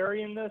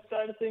Hungarian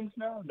side of things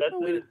now? No,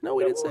 we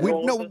didn't say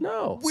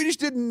no. We just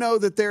didn't know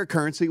that their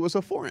currency was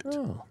a forint.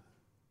 Oh.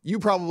 You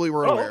probably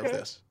were aware of okay.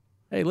 this.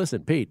 Hey,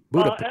 listen, Pete.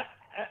 Budapest.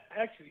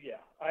 Actually, yeah,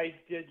 I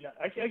did not.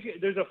 Actually,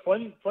 there's a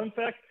fun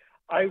fact.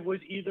 I was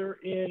either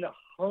in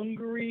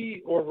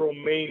Hungary or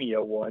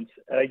Romania once,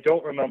 and I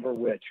don't remember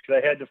which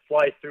because I had to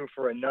fly through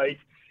for a night,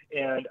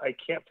 and I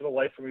can't for the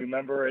life of me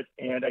remember it,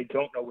 and I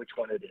don't know which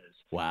one it is.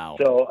 Wow.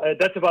 So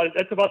that's about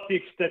the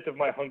extent of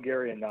my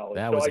Hungarian knowledge.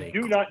 That so was I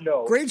do not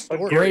know. Great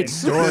story. Hungarian. Great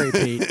story,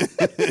 Pete.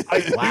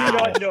 I do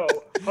not know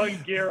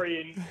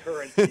Hungarian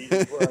currency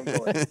is where I'm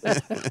going.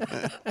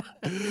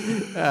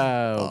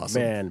 Oh,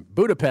 Awesome. man.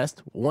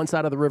 Budapest, one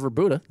side of the river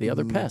Buda, the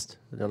other Pest.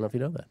 I don't know if you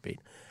know that, Pete.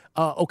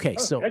 Okay,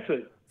 so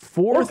Actually, or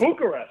fourth.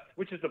 Bucharest,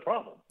 which is the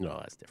problem. No,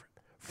 that's different.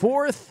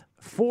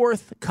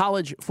 Fourth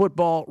college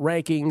football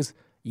rankings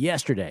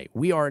yesterday.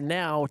 We are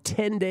now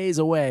 10 days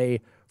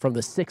away from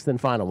the sixth and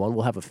final one.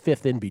 We'll have a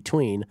fifth in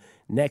between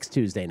next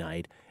Tuesday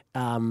night.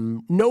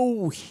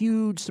 No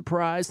huge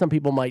surprise. Some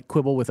people might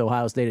quibble with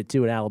Ohio State at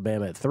 2 and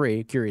Alabama at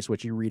 3. Curious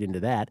what you read into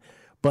that.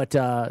 But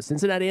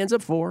Cincinnati ends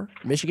up 4,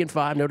 Michigan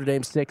 5, Notre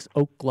Dame 6,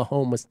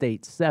 Oklahoma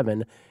State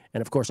 7.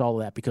 And, of course, all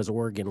of that because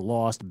Oregon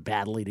lost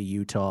badly to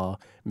Utah.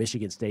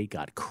 Michigan State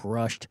got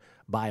crushed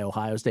by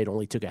Ohio State,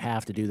 only took a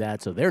half to do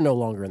that, so they're no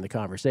longer in the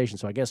conversation.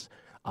 So I guess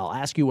I'll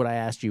ask you what I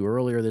asked you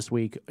earlier this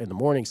week in the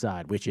morning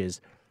side, which is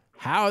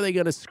how are they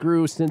going to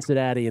screw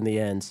Cincinnati in the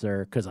end,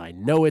 sir? Because I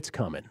know it's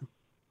coming.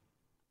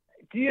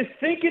 Do you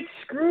think it's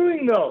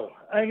screwing, though?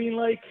 I mean,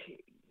 like,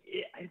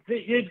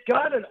 you've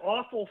got an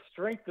awful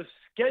strength of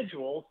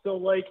schedule, so,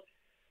 like,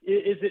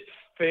 is it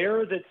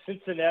fair that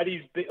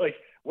Cincinnati's – like,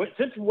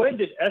 since when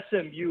did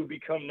SMU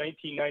become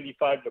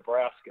 1995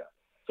 Nebraska?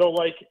 So,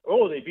 like,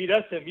 oh, they beat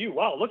SMU.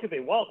 Wow, look at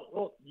they. Wow,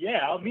 well,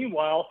 yeah.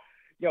 Meanwhile,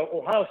 you know,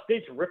 Ohio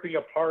State's ripping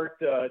apart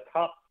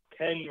top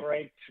 10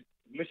 ranked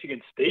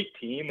Michigan State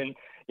team, and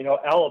you know,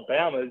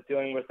 Alabama is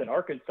dealing with an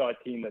Arkansas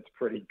team that's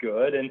pretty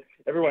good, and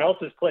everyone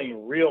else is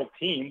playing real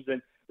teams.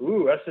 And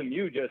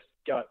SMU just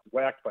got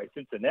whacked by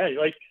Cincinnati.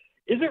 Like,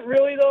 is it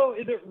really though?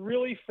 Is it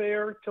really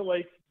fair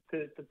to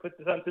put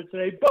this on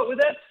Cincinnati? But with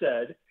that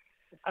said,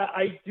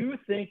 I do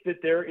think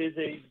that there is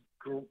a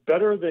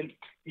better than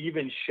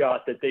even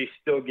shot that they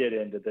still get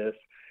into this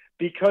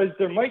because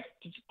there might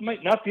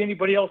not be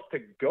anybody else to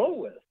go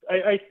with.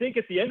 I think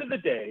at the end of the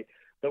day,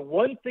 the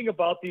one thing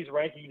about these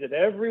rankings that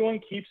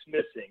everyone keeps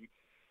missing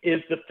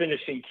is the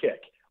finishing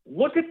kick.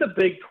 Look at the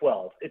Big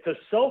 12. It's a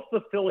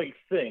self-fulfilling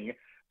thing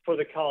for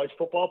the college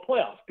football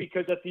playoffs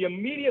because at the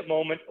immediate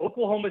moment,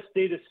 Oklahoma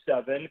State is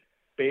 7,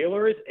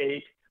 Baylor is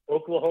 8,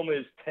 Oklahoma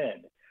is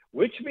 10.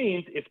 Which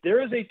means if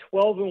there is a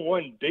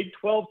 12-1 Big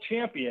 12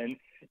 champion,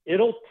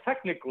 it'll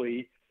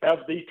technically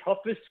have the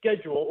toughest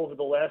schedule over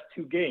the last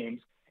 2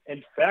 games.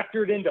 And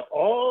factored into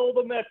all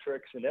the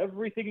metrics and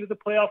everything that the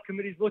playoff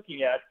committee is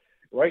looking at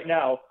right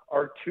now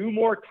are 2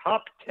 more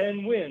top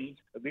 10 wins,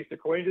 at least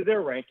according to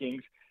their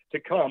rankings, to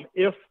come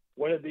if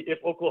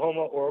Oklahoma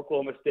or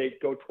Oklahoma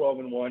State go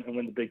 12-1 and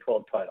win the Big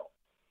 12 title.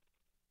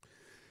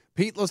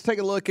 Pete, let's take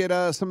a look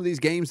at some of these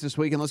games this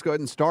week, and let's go ahead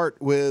and start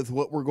with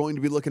what we're going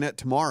to be looking at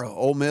tomorrow.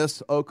 Ole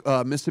Miss,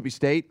 Mississippi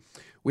State.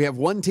 We have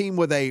one team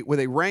with a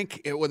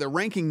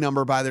ranking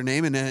number by their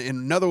name, and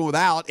another one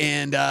without,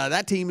 and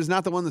that team is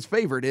not the one that's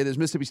favored. It is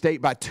Mississippi State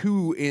by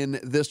 2 in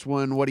this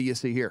one. What do you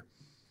see here?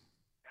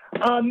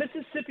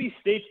 Mississippi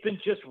State's been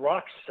just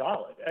rock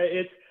solid.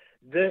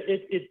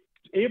 It's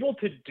able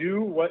to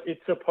do what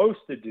it's supposed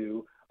to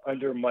do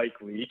under Mike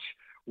Leach,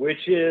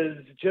 which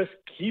is just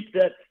keep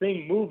that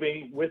thing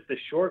moving with the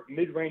short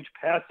mid-range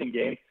passing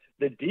game.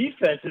 The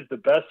defense is the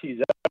best he's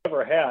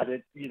ever had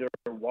at either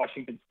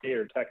Washington State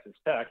or Texas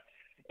Tech.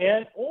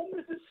 And Ole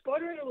Miss is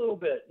sputtering a little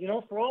bit.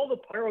 For all the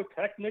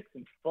pyrotechnics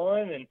and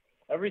fun and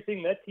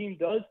everything that team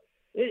does,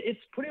 it's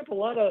putting up a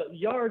lot of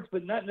yards,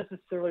 but not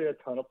necessarily a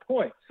ton of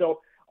points.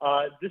 So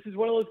this is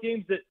one of those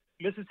games that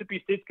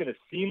Mississippi State's going to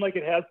seem like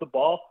it has the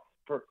ball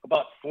for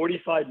about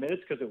 45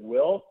 minutes because it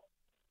will.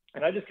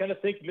 And I just kind of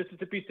think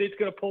Mississippi State's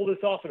going to pull this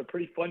off in a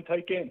pretty fun,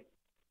 tight game.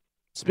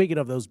 Speaking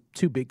of those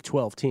two Big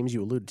 12 teams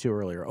you alluded to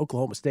earlier,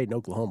 Oklahoma State and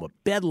Oklahoma,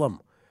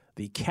 Bedlam.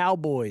 The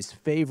Cowboys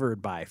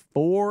favored by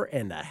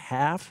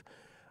 4.5.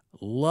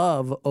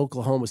 Love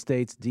Oklahoma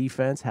State's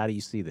defense. How do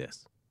you see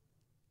this?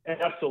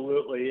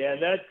 Absolutely.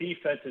 And that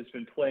defense has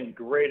been playing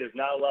great. Has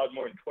not allowed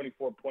more than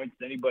 24 points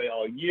to anybody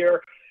all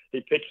year.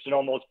 They pitched an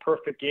almost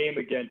perfect game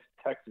against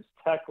Texas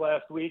Tech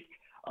last week.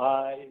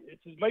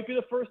 It might be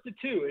the first of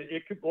two.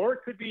 It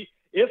could be,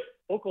 if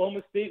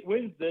Oklahoma State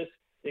wins this,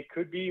 it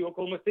could be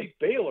Oklahoma State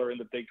Baylor in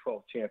the Big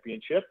 12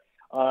 championship.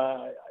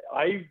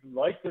 I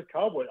like the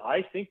Cowboys.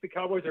 I think the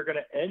Cowboys are going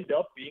to end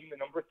up being the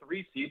number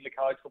 3 seed in the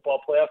college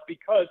football playoff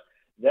because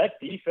that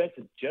defense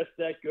is just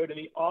that good, and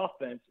the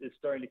offense is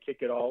starting to kick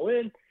it all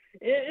in.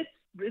 It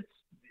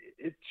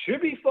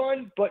should be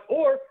fun,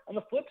 or on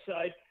the flip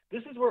side,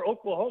 this is where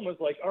Oklahoma's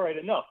like, all right,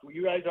 enough.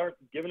 You guys aren't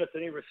giving us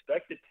any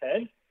respect at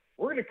 10.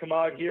 We're going to come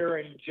out here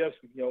and just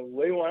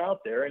lay one out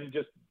there and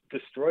just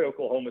destroy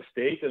Oklahoma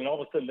State, and all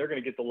of a sudden they're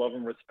going to get the love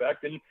and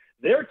respect, and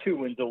they're 2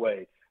 wins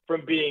away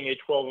from being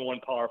a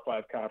 12-1 Power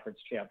 5 conference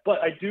champ. But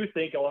I do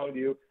think, along with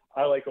you,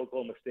 I like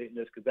Oklahoma State in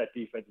this because that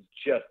defense is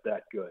just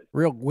that good.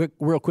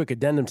 Real quick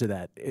addendum to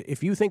that.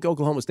 If you think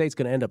Oklahoma State's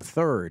going to end up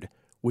 3rd,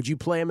 would you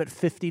play them at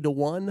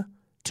 50-1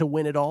 to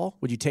win it all?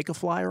 Would you take a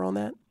flyer on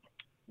that?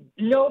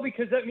 No,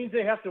 because that means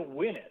they have to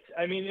win it.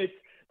 I mean,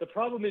 the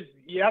problem is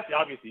you have to,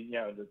 obviously,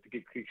 the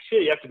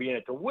cliche, you have to be in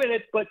it to win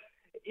it, but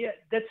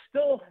that's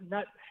still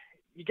not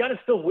 – you got to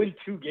still win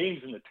 2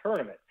 games in the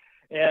tournament.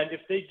 And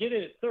if they get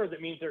in at 3rd,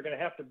 that means they're going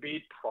to have to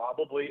beat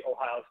probably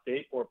Ohio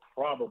State or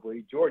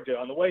probably Georgia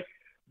on the way.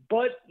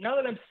 But now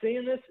that I'm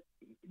saying this,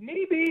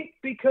 maybe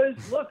because,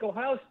 look,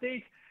 Ohio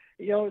State,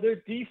 their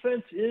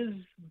defense is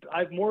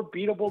more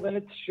beatable than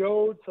it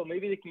showed, so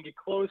maybe they can get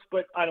close.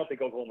 But I don't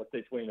think Oklahoma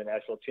State's winning the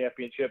national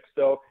championship.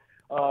 So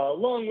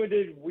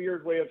long-winded,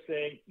 weird way of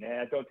saying,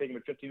 don't take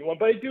them at 15-1.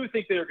 But I do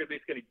think they're going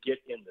to get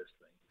in this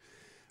thing.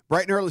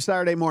 Bright and early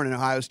Saturday morning,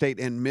 Ohio State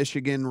and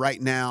Michigan. Right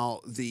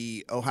now,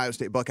 the Ohio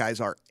State Buckeyes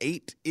are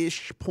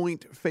 8-ish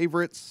point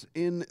favorites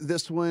in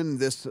this one.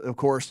 This, of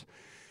course,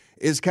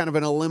 is kind of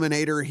an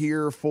eliminator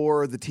here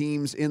for the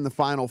teams in the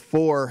Final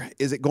Four.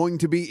 Is it going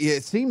to be,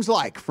 it seems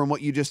like, from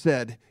what you just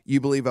said, you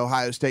believe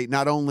Ohio State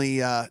not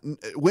only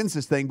wins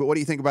this thing, but what do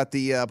you think about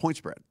the point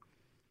spread?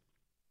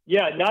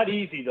 Yeah, not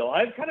easy, though.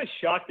 I'm kind of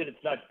shocked that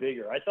it's not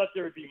bigger. I thought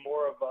there would be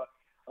more of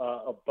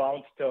a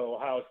bounce to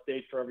Ohio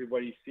State for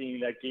everybody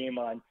seeing that game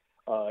on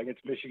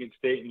against Michigan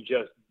State and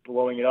just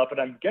blowing it up.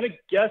 And I'm going to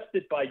guess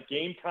that by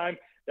game time,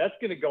 that's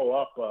going to go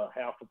up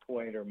half a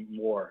point or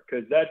more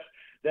because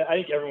I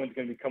think everyone's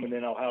going to be coming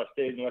in Ohio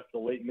State unless the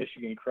late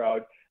Michigan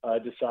crowd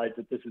decides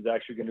that this is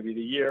actually going to be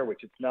the year,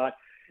 which it's not.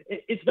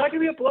 It's not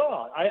going to be a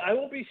blowout. I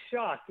will be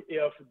shocked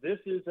if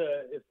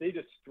if they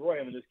destroy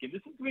them in this game.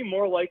 This is going to be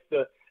more like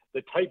the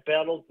tight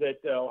battles that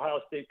Ohio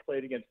State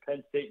played against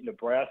Penn State and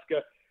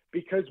Nebraska,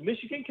 because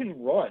Michigan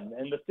can run.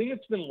 And the thing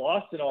that's been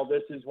lost in all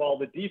this is while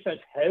the defense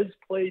has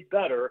played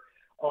better,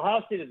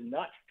 Ohio State has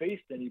not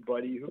faced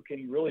anybody who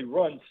can really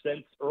run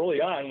since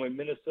early on when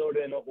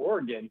Minnesota and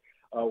Oregon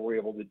were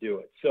able to do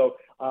it. So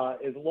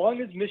as long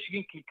as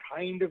Michigan can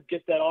kind of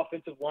get that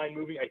offensive line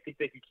moving, I think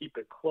they can keep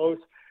it close.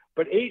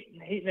 But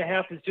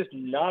 8.5 is just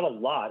not a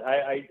lot.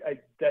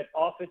 That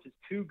offense is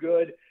too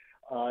good.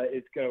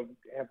 It's going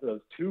to have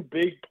those 2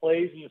 big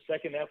plays in the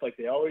second half like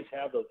they always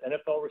have. Those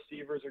NFL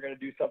receivers are going to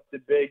do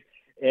something big.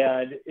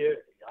 And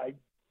I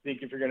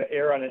think if you're going to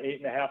err on an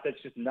 8.5,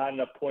 that's just not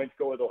enough points.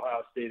 Go with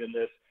Ohio State in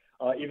this,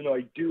 even though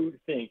I do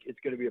think it's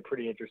going to be a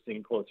pretty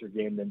interesting, closer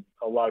game than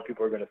a lot of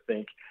people are going to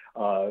think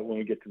when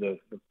we get to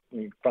when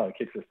we finally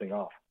kick this thing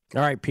off.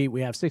 All right, Pete,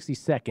 we have 60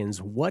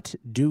 seconds. What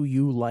do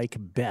you like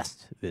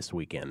best this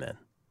weekend then?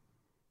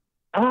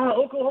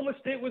 Oklahoma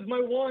State was my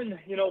one.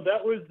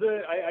 That was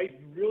I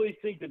really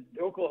think that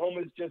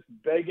Oklahoma is just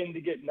begging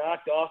to get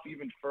knocked off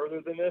even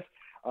further than this.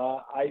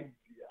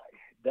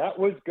 That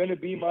was going to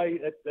be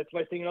that's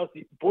my thing.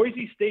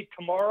 Boise State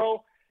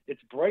tomorrow.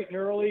 It's bright and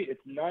early. It's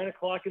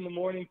 9:00 in the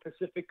morning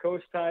Pacific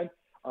Coast time.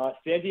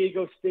 San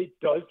Diego State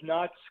does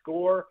not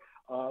score.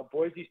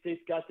 Boise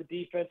State's got the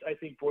defense. I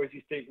think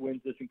Boise State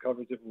wins this and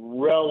covers it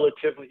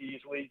relatively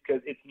easily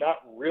because it's not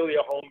really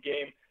a home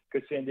game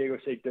because San Diego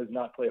State does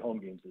not play home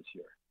games this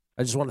year.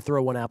 I just want to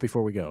throw one out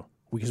before we go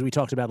because we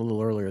talked about it a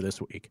little earlier this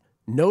week.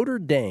 Notre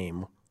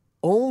Dame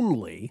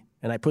only,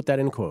 and I put that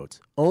in quotes,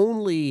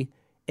 only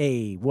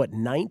a,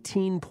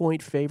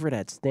 19-point favorite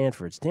at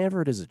Stanford.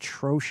 Stanford is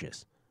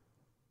atrocious.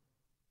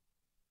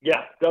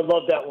 Yeah, I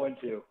love that one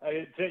too.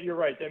 You're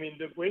right. I mean,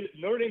 the way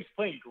Notre Dame's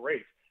playing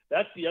great.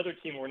 That's the other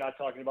team we're not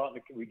talking about.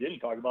 We didn't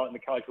talk about in the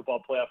college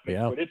football playoff mix,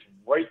 but it's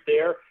right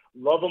there.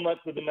 Love them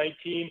with the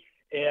 19.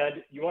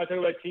 And you want to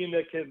talk about a team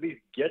that can at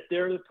least get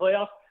there to the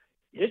playoff?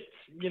 It's,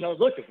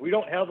 look, if we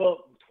don't have a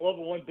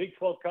 12-1 Big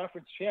 12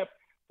 conference champ,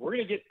 we're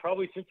going to get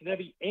probably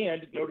Cincinnati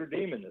and Notre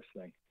Dame in this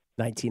thing.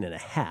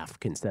 19.5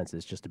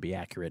 consensus, just to be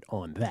accurate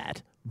on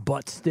that.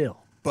 But still.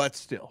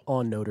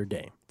 On Notre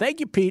Dame. Thank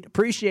you, Pete.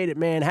 Appreciate it,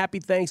 man. Happy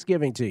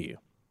Thanksgiving to you.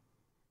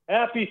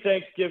 Happy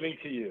Thanksgiving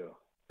to you.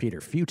 Peter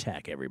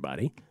Futak,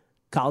 everybody.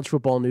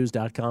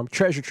 CollegeFootballNews.com.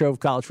 Treasure trove of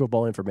college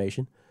football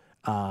information.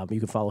 You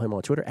can follow him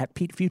on Twitter at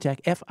Pete Futak,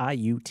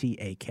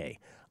 F-I-U-T-A-K.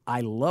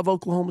 I love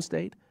Oklahoma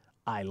State.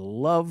 I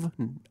love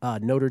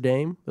Notre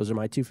Dame. Those are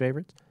my two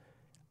favorites.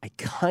 I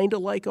kind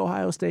of like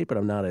Ohio State, but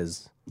I'm not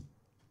as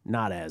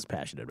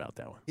passionate about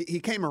that one. He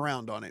came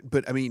around on it,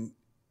 but I mean,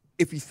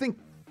 if you think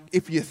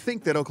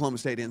that Oklahoma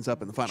State ends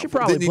up in the final, should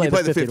probably then play you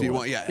play the the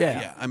 51.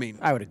 Yeah. I mean,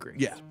 I would agree.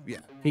 Yeah.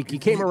 He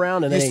came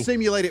around and you then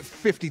simulate it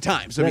 50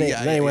 times. Then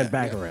he went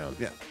back around.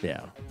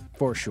 Yeah,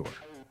 for sure.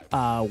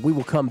 We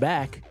will come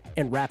back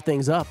and wrap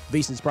things up.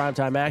 VSiN's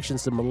primetime action,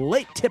 some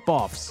late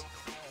tip-offs.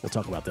 We'll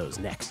talk about those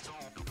next.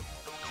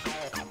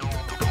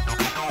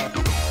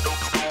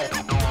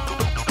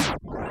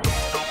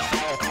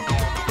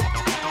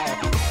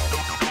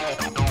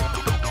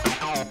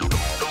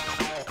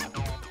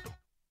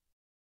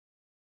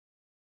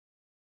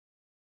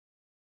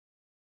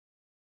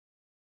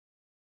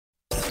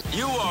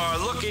 You are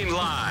looking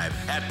live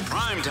at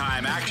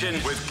Primetime Action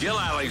with Gil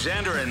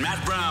Alexander and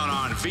Matt Brown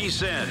on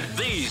VSiN,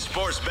 the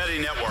Sports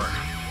Betting Network.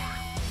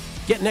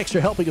 Get an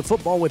extra helping of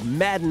football with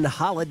Madden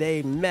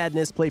Holiday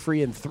Madness. Play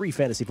free in 3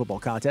 fantasy football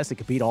contests and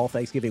compete all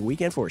Thanksgiving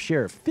weekend for a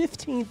share of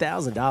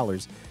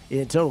 $15,000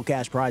 in total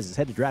cash prizes.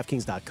 Head to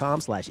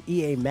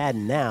DraftKings.com/EA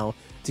Madden now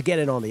to get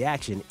in on the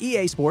action.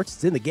 EA Sports,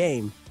 it's in the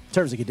game.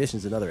 Terms and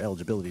conditions and other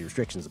eligibility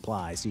restrictions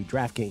apply. See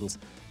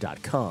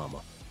DraftKings.com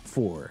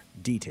for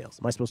details.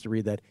 Am I supposed to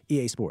read that?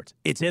 EA Sports,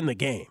 it's in the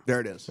game. There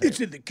it is. It's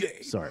in the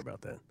game. Sorry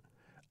about that.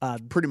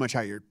 Pretty much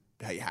how you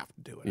have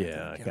to do it.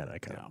 Yeah, I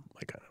kind of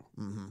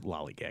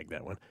lollygag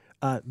that one.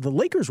 The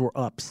Lakers were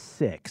up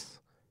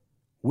 6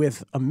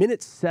 with a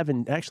minute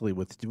 7, actually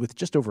with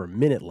just over a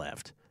minute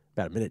left,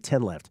 about a minute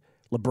 10 left.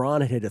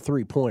 LeBron had hit a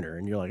 3-pointer,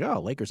 and you're like, oh,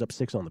 Lakers up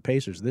 6 on the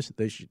Pacers.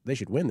 They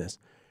should win this.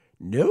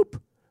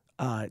 Nope.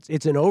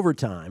 It's in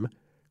overtime.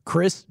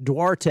 Chris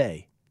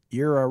Duarte,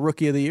 you're a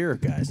rookie of the year,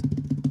 guys.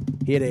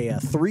 He had a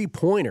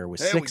 3-pointer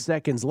with 6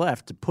 seconds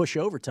left to push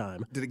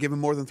overtime. Did it give him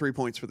more than 3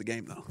 points for the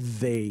game, though?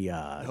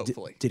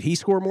 Hopefully. Did he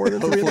score more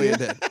than 3? Hopefully it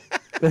did.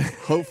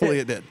 Hopefully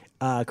it did.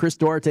 Chris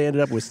Duarte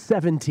ended up with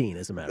 17,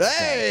 as a matter of fact.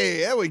 Hey,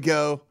 there we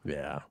go.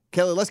 Yeah.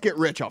 Kelly, let's get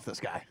rich off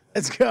this guy.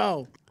 Let's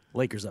go.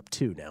 Lakers up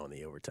 2 now in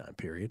the overtime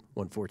period.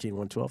 114,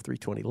 112,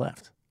 3:20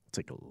 left.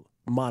 Take a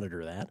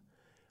monitor that.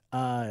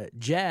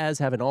 Jazz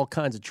having all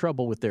kinds of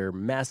trouble with their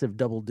massive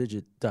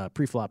double-digit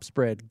preflop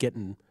spread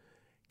getting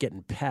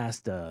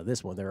past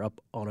this one. They're up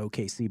on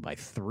OKC by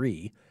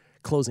 3,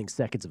 closing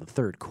seconds of the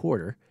third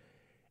quarter.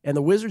 And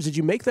the Wizards, did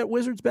you make that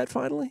Wizards bet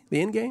finally,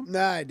 the end game?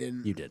 No, I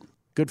didn't. You didn't.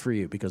 Good for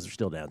you because they're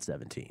still down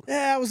 17.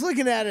 Yeah, I was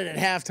looking at it at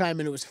halftime,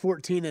 and it was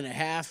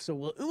 14.5,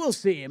 so we'll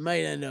see. It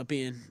might end up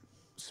being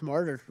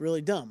smart or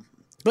really dumb.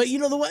 But,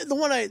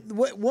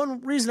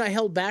 one reason I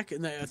held back,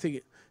 and I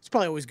think it's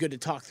probably always good to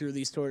talk through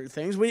these sort of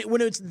things.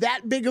 When it's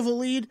that big of a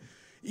lead,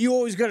 you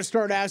always got to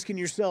start asking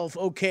yourself,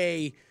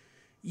 okay,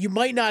 you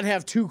might not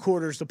have 2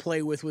 quarters to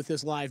play with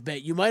this live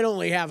bet. You might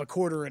only have a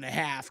quarter and a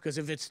half because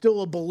if it's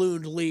still a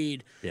ballooned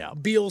lead,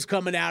 Beal's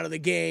coming out of the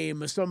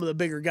game. Some of the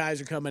bigger guys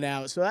are coming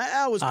out. So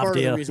that was part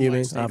of the reason why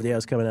I stayed.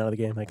 Avdia's coming out of the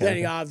game?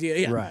 Denny Avdia,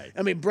 yeah. Right.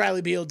 I mean,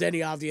 Bradley Beal, Denny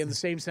Avdia in the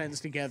same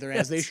sentence together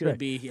as they should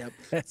be. Yep.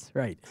 That's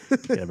right.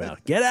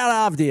 Get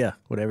out Avdia,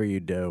 whatever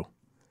you do.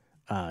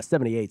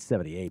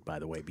 78-78, by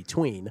the way,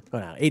 between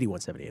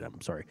 81-78.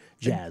 I'm sorry,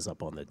 Jazz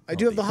up on the. I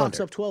do have the Hawks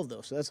Thunder. up 12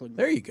 though, so that's looking.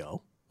 There you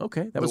go.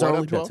 Okay, that was our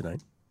only bet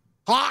tonight.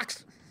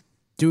 Hawks.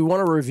 Do we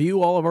want to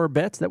review all of our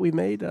bets that we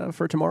made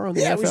for tomorrow in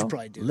the NFL? We should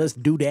probably do. Let's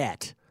do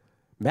that.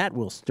 Matt,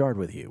 we'll start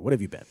with you. What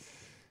have you bet?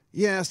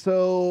 Yeah,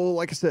 so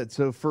like I said,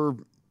 so for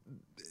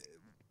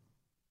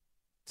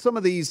some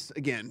of these,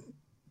 again,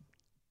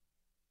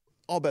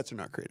 all bets are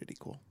not created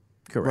equal.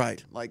 Correct.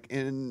 Right. Like,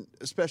 and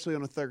especially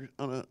on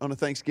a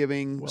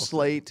Thanksgiving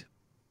slate,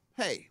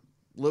 hey,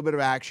 a little bit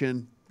of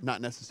action, not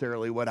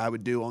necessarily what I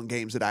would do on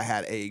games that I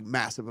had a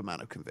massive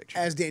amount of conviction.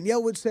 As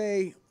Danielle would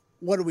say,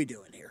 what are we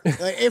doing here?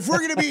 If we're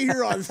going to be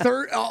here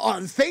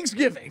on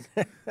Thanksgiving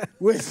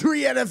with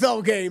 3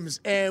 NFL games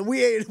and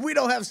we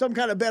don't have some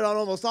kind of bet on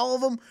almost all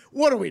of them,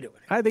 what are we doing?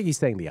 I think he's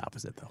saying the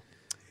opposite, though.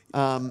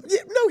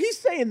 No, he's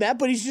saying that,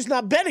 but he's just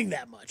not betting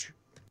that much.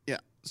 Yeah.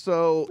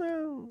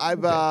 So I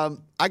got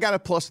a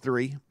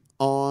 +3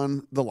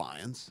 on the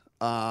Lions.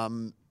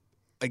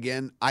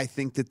 Again, I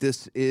think that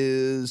this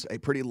is a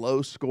pretty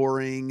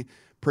low-scoring,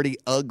 pretty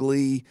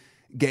ugly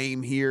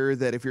game here,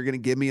 that if you're going to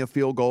give me a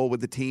field goal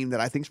with the team that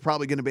I think is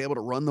probably going to be able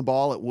to run the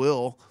ball at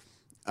will,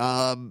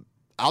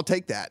 I'll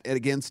take that. And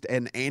against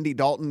an Andy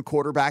Dalton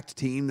quarterbacked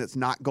team that's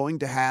not going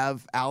to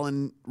have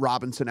Allen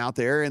Robinson out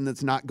there and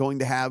that's not going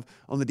to have,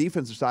 on the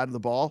defensive side of the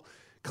ball,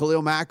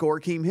 Khalil Mack or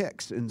Akeem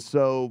Hicks. And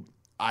so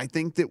I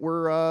think that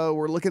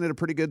we're looking at a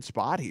pretty good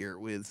spot here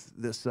with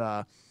this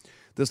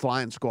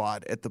Lions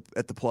squad at the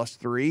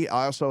 +3.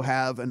 I also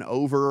have an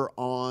over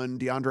on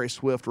DeAndre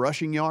Swift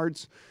rushing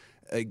yards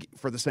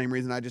for the same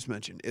reason I just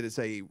mentioned. It's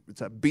a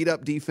beat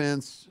up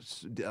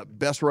defense,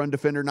 best run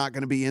defender not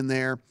going to be in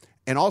there,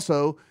 and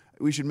also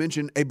we should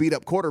mention a beat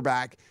up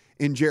quarterback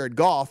in Jared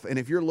Goff. And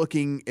if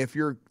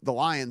you're the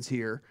Lions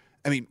here,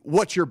 I mean,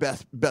 what's your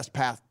best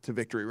path to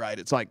victory, right?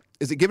 It's like,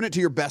 is it giving it to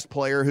your best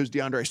player, who's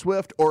DeAndre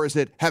Swift, or is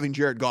it having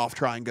Jared Goff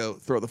try and go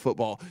throw the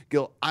football?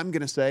 Gil, I'm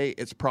going to say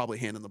it's probably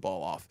handing the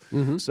ball off.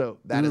 Mm-hmm. So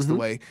that is the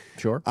way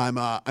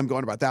I'm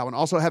going about that one.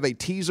 Also have a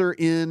teaser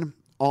in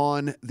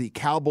on the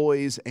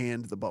Cowboys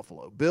and the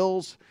Buffalo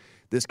Bills.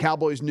 This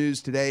Cowboys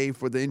news today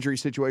for the injury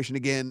situation.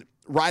 Again,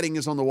 writing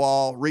is on the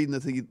wall, reading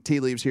the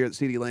tea leaves here that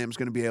CeeDee Lamb's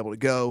going to be able to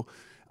go.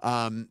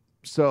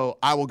 So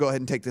I will go ahead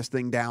and take this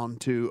thing down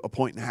to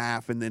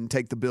 1.5 and then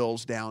take the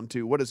Bills down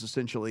to what is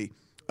essentially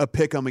a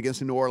pick-em against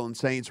the New Orleans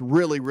Saints.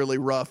 Really, really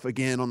rough,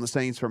 again, on the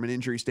Saints from an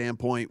injury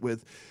standpoint,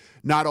 with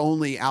not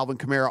only Alvin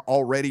Kamara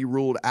already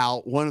ruled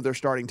out, one of their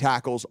starting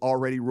tackles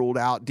already ruled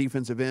out,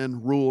 defensive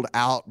end ruled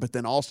out, but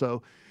then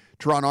also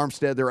Teron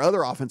Armstead, their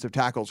other offensive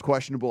tackles,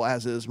 questionable,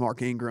 as is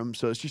Mark Ingram.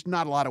 So it's just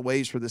not a lot of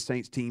ways for the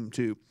Saints team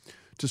to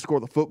score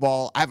the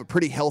football. I have a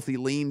pretty healthy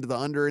lean to the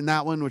under in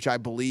that one, which I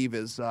believe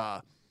is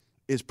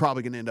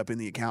probably going to end up in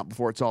the account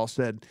before it's all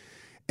said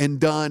and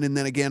done. And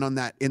then again in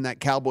that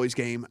Cowboys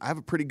game, I have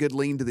a pretty good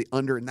lean to the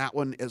under in that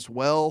one as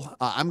well.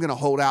 I'm going to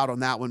hold out on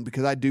that one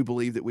because I do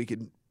believe that we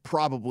could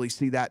probably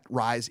see that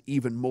rise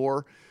even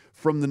more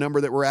from the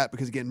number that we're at.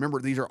 Because again,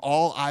 remember, these are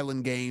all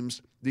island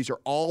games. These are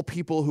all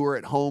people who are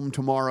at home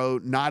tomorrow,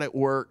 not at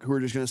work, who are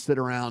just going to sit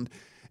around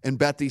and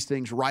bet these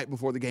things right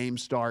before the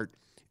games start.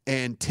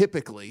 And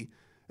typically,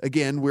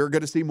 again, we're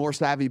going to see more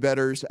savvy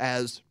bettors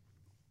as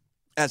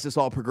this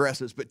all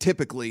progresses. But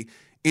typically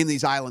in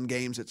these island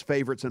games, it's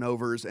favorites and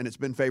overs, and it's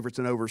been favorites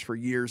and overs for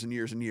years and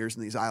years and years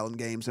in these island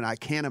games. And I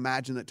can't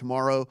imagine that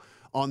tomorrow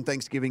on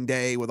Thanksgiving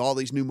Day, with all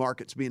these new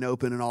markets being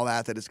open and all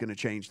that it's going to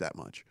change that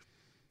much.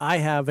 I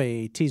have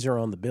a teaser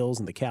on the Bills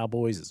and the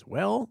Cowboys as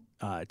well.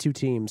 2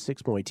 teams,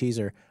 6-point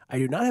teaser. I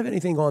do not have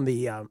anything on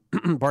the,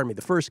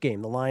 the first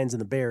game, the Lions and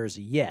the Bears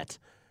yet.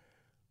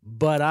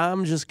 But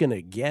I'm just going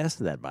to guess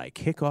that by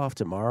kickoff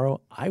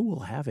tomorrow, I will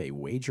have a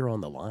wager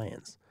on the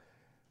Lions.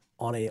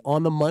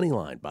 On the money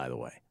line, by the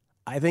way.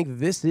 I think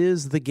this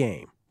is the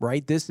game,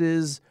 right? This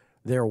is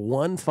their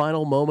one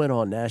final moment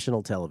on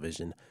national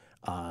television.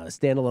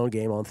 Standalone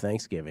game on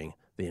Thanksgiving.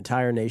 The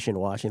entire nation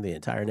watching, the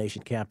entire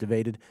nation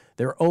captivated.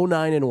 They're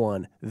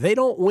 0-9-1. They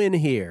don't win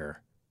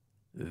here.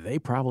 They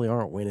probably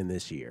aren't winning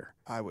this year.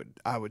 I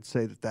would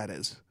say that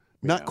is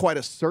not quite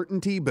a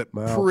certainty, but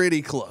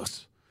pretty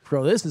close.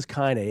 Bro, this is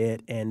kind of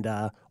it. And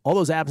all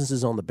those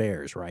absences on the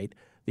Bears, right?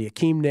 The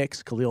Akeem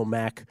Hicks, Khalil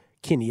Mack,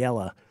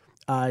 Kiniella,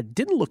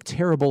 didn't look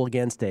terrible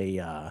against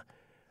a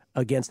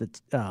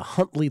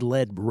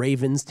Huntley-led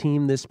Ravens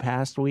team this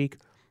past week.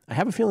 I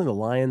have a feeling the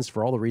Lions,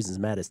 for all the reasons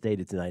Matt has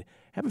stated tonight,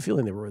 have a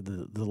feeling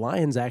the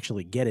Lions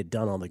actually get it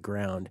done on the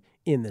ground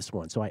in this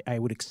one. So I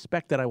would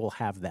expect that I will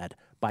have that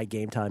by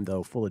game time,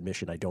 though. Full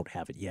admission, I don't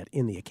have it yet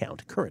in the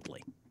account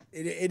currently.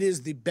 It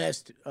is the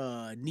best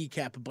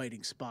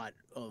kneecap-biting spot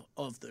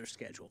of their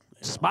schedule. Of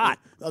the spot.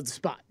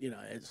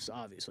 It's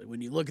obviously,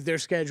 when you look at their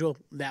schedule,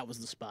 that was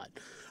the spot.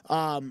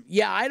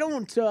 I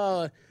don't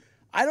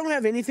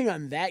have anything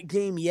on that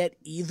game yet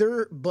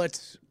either,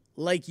 but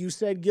like you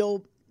said,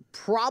 Gil,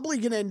 probably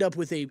going to end up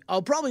with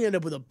I'll probably end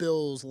up with a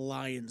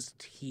Bills-Lions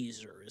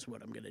teaser is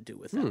what I'm going to do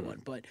with that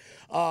one. But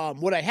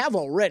what I have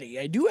already,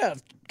 I do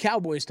have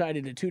Cowboys tied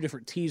into 2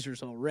 different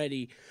teasers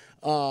already.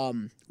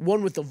 One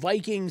with the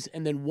Vikings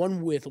and then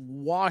one with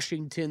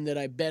Washington that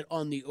I bet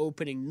on the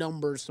opening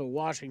numbers. So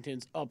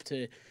Washington's up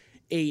to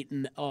 8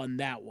 on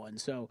that one.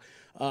 So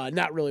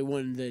not really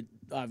one that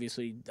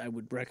obviously I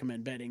would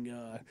recommend betting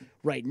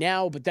right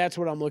now, but that's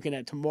what I'm looking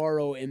at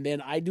tomorrow. And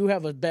then I do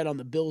have a bet on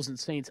the Bills and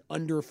Saints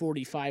under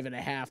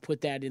 45.5.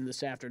 Put that in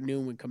this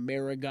afternoon when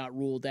Kamara got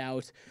ruled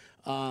out.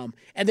 And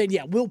then,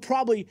 we'll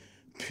probably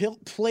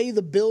play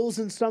the Bills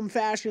in some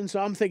fashion. So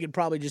I'm thinking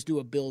probably just do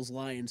a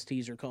Bills-Lions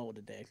teaser, call it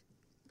a day.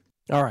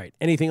 All right.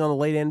 Anything on the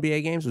late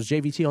NBA games? Was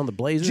JVT on the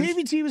Blazers?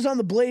 JVT was on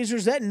the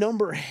Blazers. That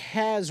number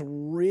has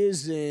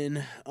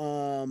risen.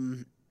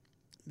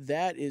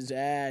 That is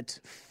at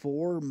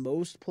 4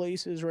 most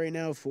places right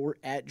now. 4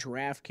 at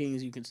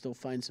DraftKings. You can still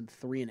find some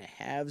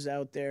 3.5s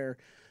out there.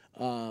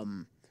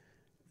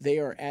 They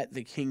are at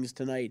the Kings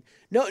tonight.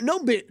 I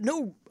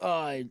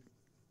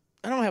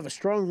don't have a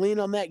strong lean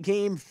on that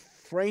game.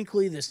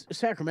 Frankly,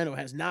 Sacramento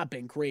has not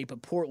been great,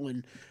 but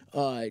Portland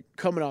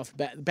coming off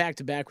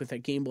back-to-back with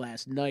that game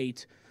last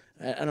night.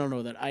 I don't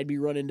know that I'd be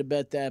running to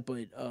bet that,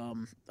 but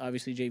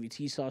obviously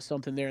JVT saw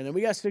something there. And then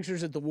we got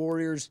Sixers at the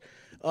Warriors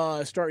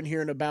starting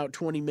here in about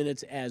 20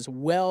 minutes as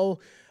well.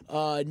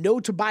 No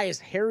Tobias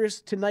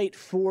Harris tonight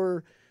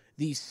for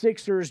the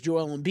Sixers.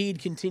 Joel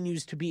Embiid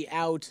continues to be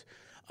out.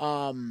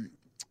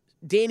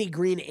 Danny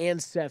Green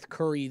and Seth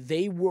Curry,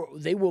 they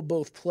will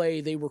both play.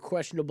 They were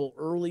questionable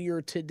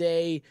earlier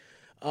today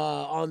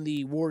on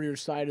the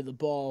Warriors side of the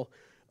ball.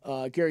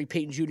 Gary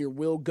Payton Jr.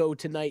 will go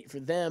tonight for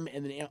them,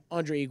 and then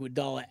Andre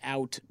Iguodala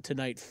out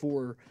tonight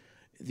for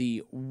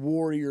the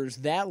Warriors.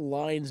 That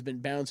line's been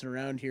bouncing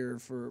around here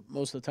for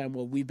most of the time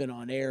while we've been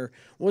on air.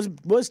 Was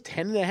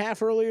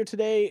 10.5 earlier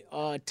today.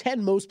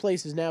 10 most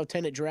places now.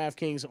 10 at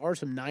DraftKings. Are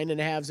some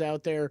 9.5s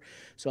out there.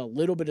 So a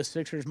little bit of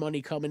Sixers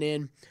money coming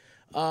in.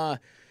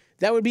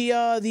 That would be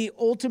the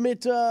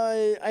ultimate,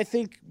 I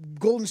think,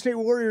 Golden State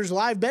Warriors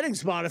live betting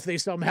spot if they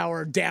somehow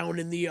are down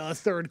in the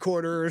third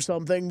quarter or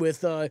something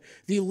with the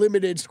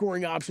limited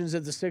scoring options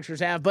that the Sixers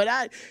have.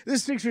 But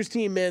this Sixers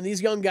team, man,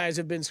 these young guys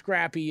have been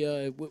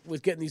scrappy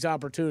with getting these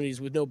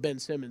opportunities with no Ben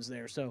Simmons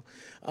there. So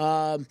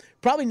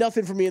probably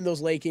nothing for me in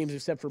those late games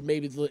except for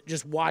maybe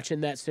just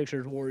watching that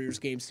Sixers-Warriors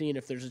game, seeing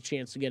if there's a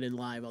chance to get in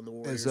live on the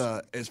Warriors.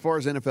 As far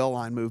as NFL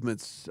line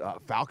movements,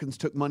 Falcons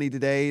took money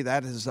today.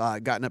 That has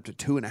gotten up to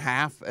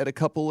 2.5 at a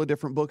couple of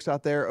different books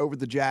out there over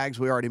the Jags.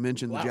 We already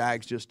mentioned the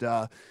Jags just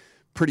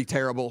pretty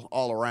terrible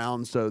all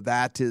around. So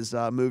that is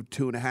moved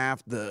 2.5.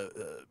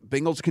 The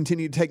Bengals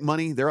continue to take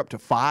money. They're up to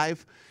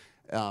 5.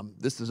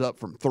 This is up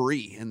from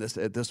 3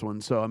 at this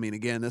one. So, I mean,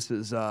 again, this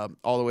is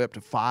all the way up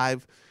to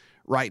 5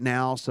 right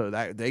now. So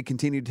that they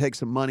continue to take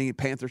some money.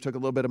 Panthers took a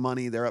little bit of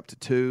money. They're up to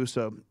 2.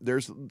 So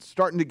there's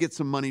starting to get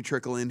some money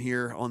trickle in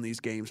here on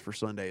these games for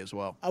Sunday as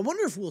well. I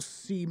wonder if we'll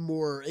see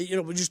more,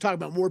 we just talked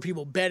about more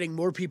people betting,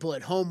 more people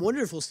at home.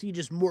 Wonder if we'll see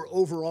just more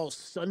overall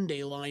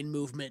Sunday line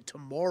movement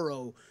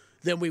tomorrow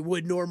than we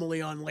would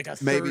normally on like a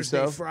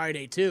Thursday,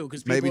 Friday too.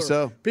 Because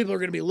people are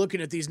going to be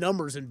looking at these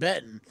numbers and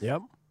betting.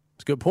 Yep.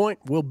 It's a good point.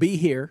 We'll be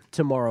here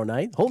tomorrow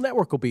night. The whole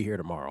network will be here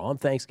tomorrow on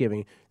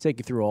Thanksgiving. Take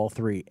you through all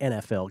 3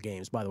 NFL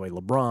games. By the way,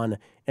 LeBron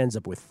ends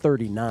up with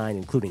 39,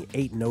 including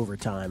 8 in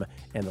overtime,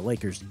 and the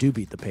Lakers do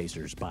beat the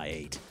Pacers by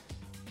 8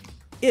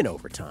 in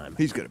overtime.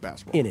 He's good at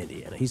basketball. In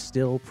Indiana. He's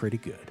still pretty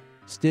good.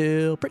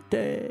 Still pretty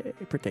good.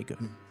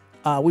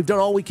 We've done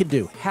all we can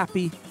do.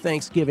 Happy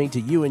Thanksgiving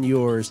to you and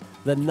yours.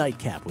 The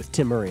Nightcap with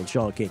Tim Murray and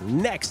Sean King.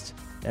 Next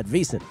at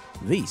VSiN,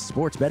 the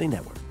Sports Betting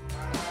Network.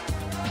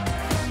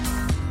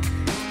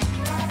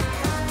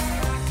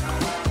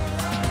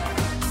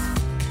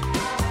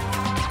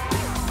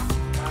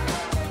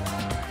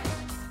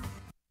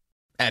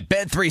 At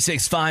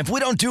Bet365, we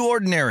don't do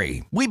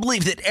ordinary. We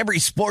believe that every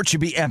sport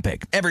should be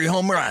epic. Every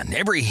home run,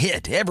 every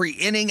hit, every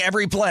inning,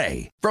 every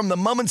play. From the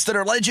moments that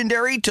are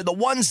legendary to the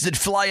ones that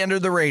fly under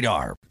the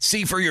radar.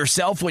 See for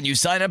yourself when you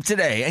sign up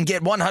today and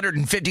get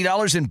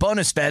 $150 in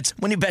bonus bets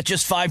when you bet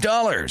just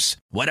 $5.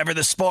 Whatever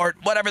the sport,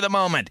 whatever the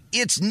moment,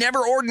 it's never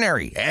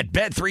ordinary at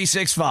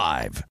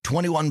Bet365.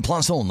 21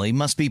 plus only.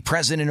 Must be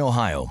present in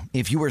Ohio.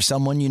 If you or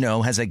someone you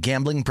know has a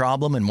gambling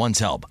problem and wants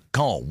help,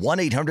 call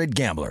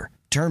 1-800-GAMBLER.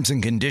 Terms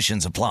and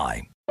conditions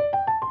apply.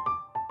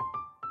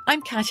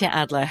 I'm Katya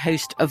Adler,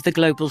 host of The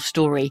Global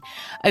Story.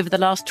 Over the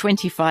last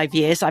 25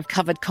 years, I've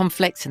covered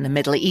conflicts in the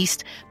Middle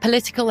East,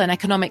 political and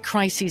economic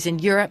crises in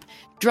Europe,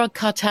 drug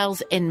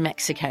cartels in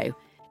Mexico.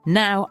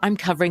 Now I'm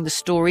covering the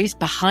stories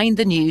behind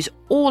the news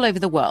all over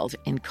the world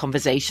in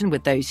conversation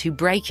with those who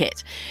break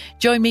it.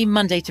 Join me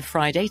Monday to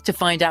Friday to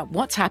find out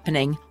what's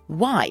happening,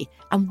 why,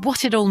 and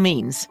what it all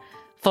means.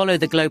 Follow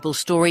The Global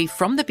Story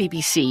from the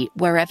BBC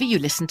wherever you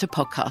listen to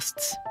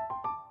podcasts.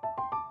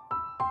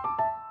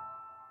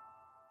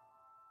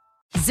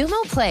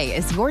 Xumo Play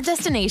is your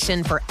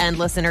destination for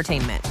endless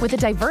entertainment. With a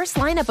diverse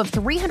lineup of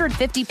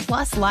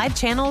 350-plus live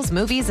channels,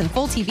 movies, and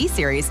full TV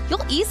series,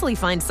 you'll easily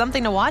find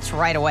something to watch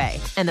right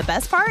away. And the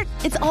best part?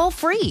 It's all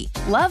free.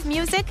 Love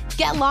music?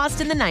 Get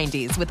lost in the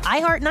 90s with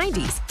iHeart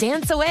 90s.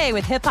 Dance away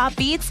with hip-hop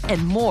beats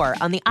and more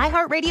on the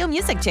iHeartRadio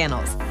music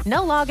channels.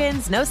 No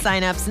logins, no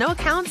signups, no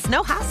accounts,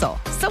 no hassle.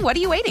 So what are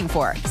you waiting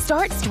for?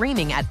 Start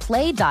streaming at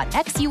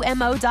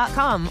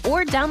play.xumo.com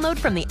or download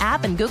from the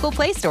app and Google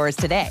Play stores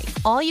today.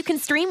 All you can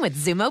stream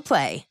with Xumo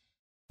Play.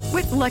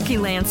 With Lucky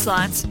Land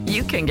Slots,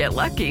 you can get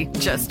lucky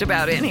just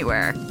about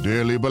anywhere.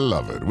 Dearly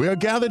beloved, we are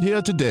gathered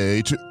here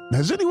today to...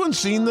 Has anyone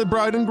seen the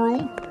bride and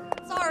groom?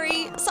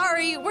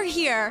 Sorry, we're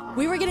here.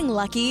 We were getting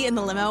lucky in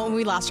the limo and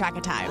we lost track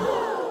of time.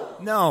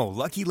 No,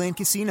 Lucky Land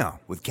Casino,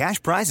 with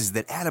cash prizes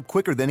that add up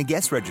quicker than a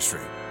guest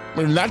registry.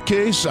 In that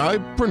case, I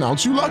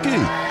pronounce you lucky.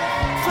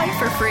 Play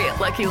for free at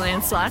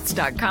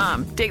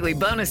LuckyLandSlots.com. Daily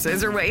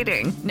bonuses are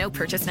waiting. No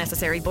purchase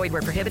necessary. Void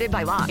where prohibited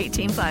by law.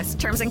 18+.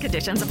 Terms and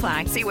conditions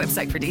apply. See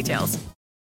website for details.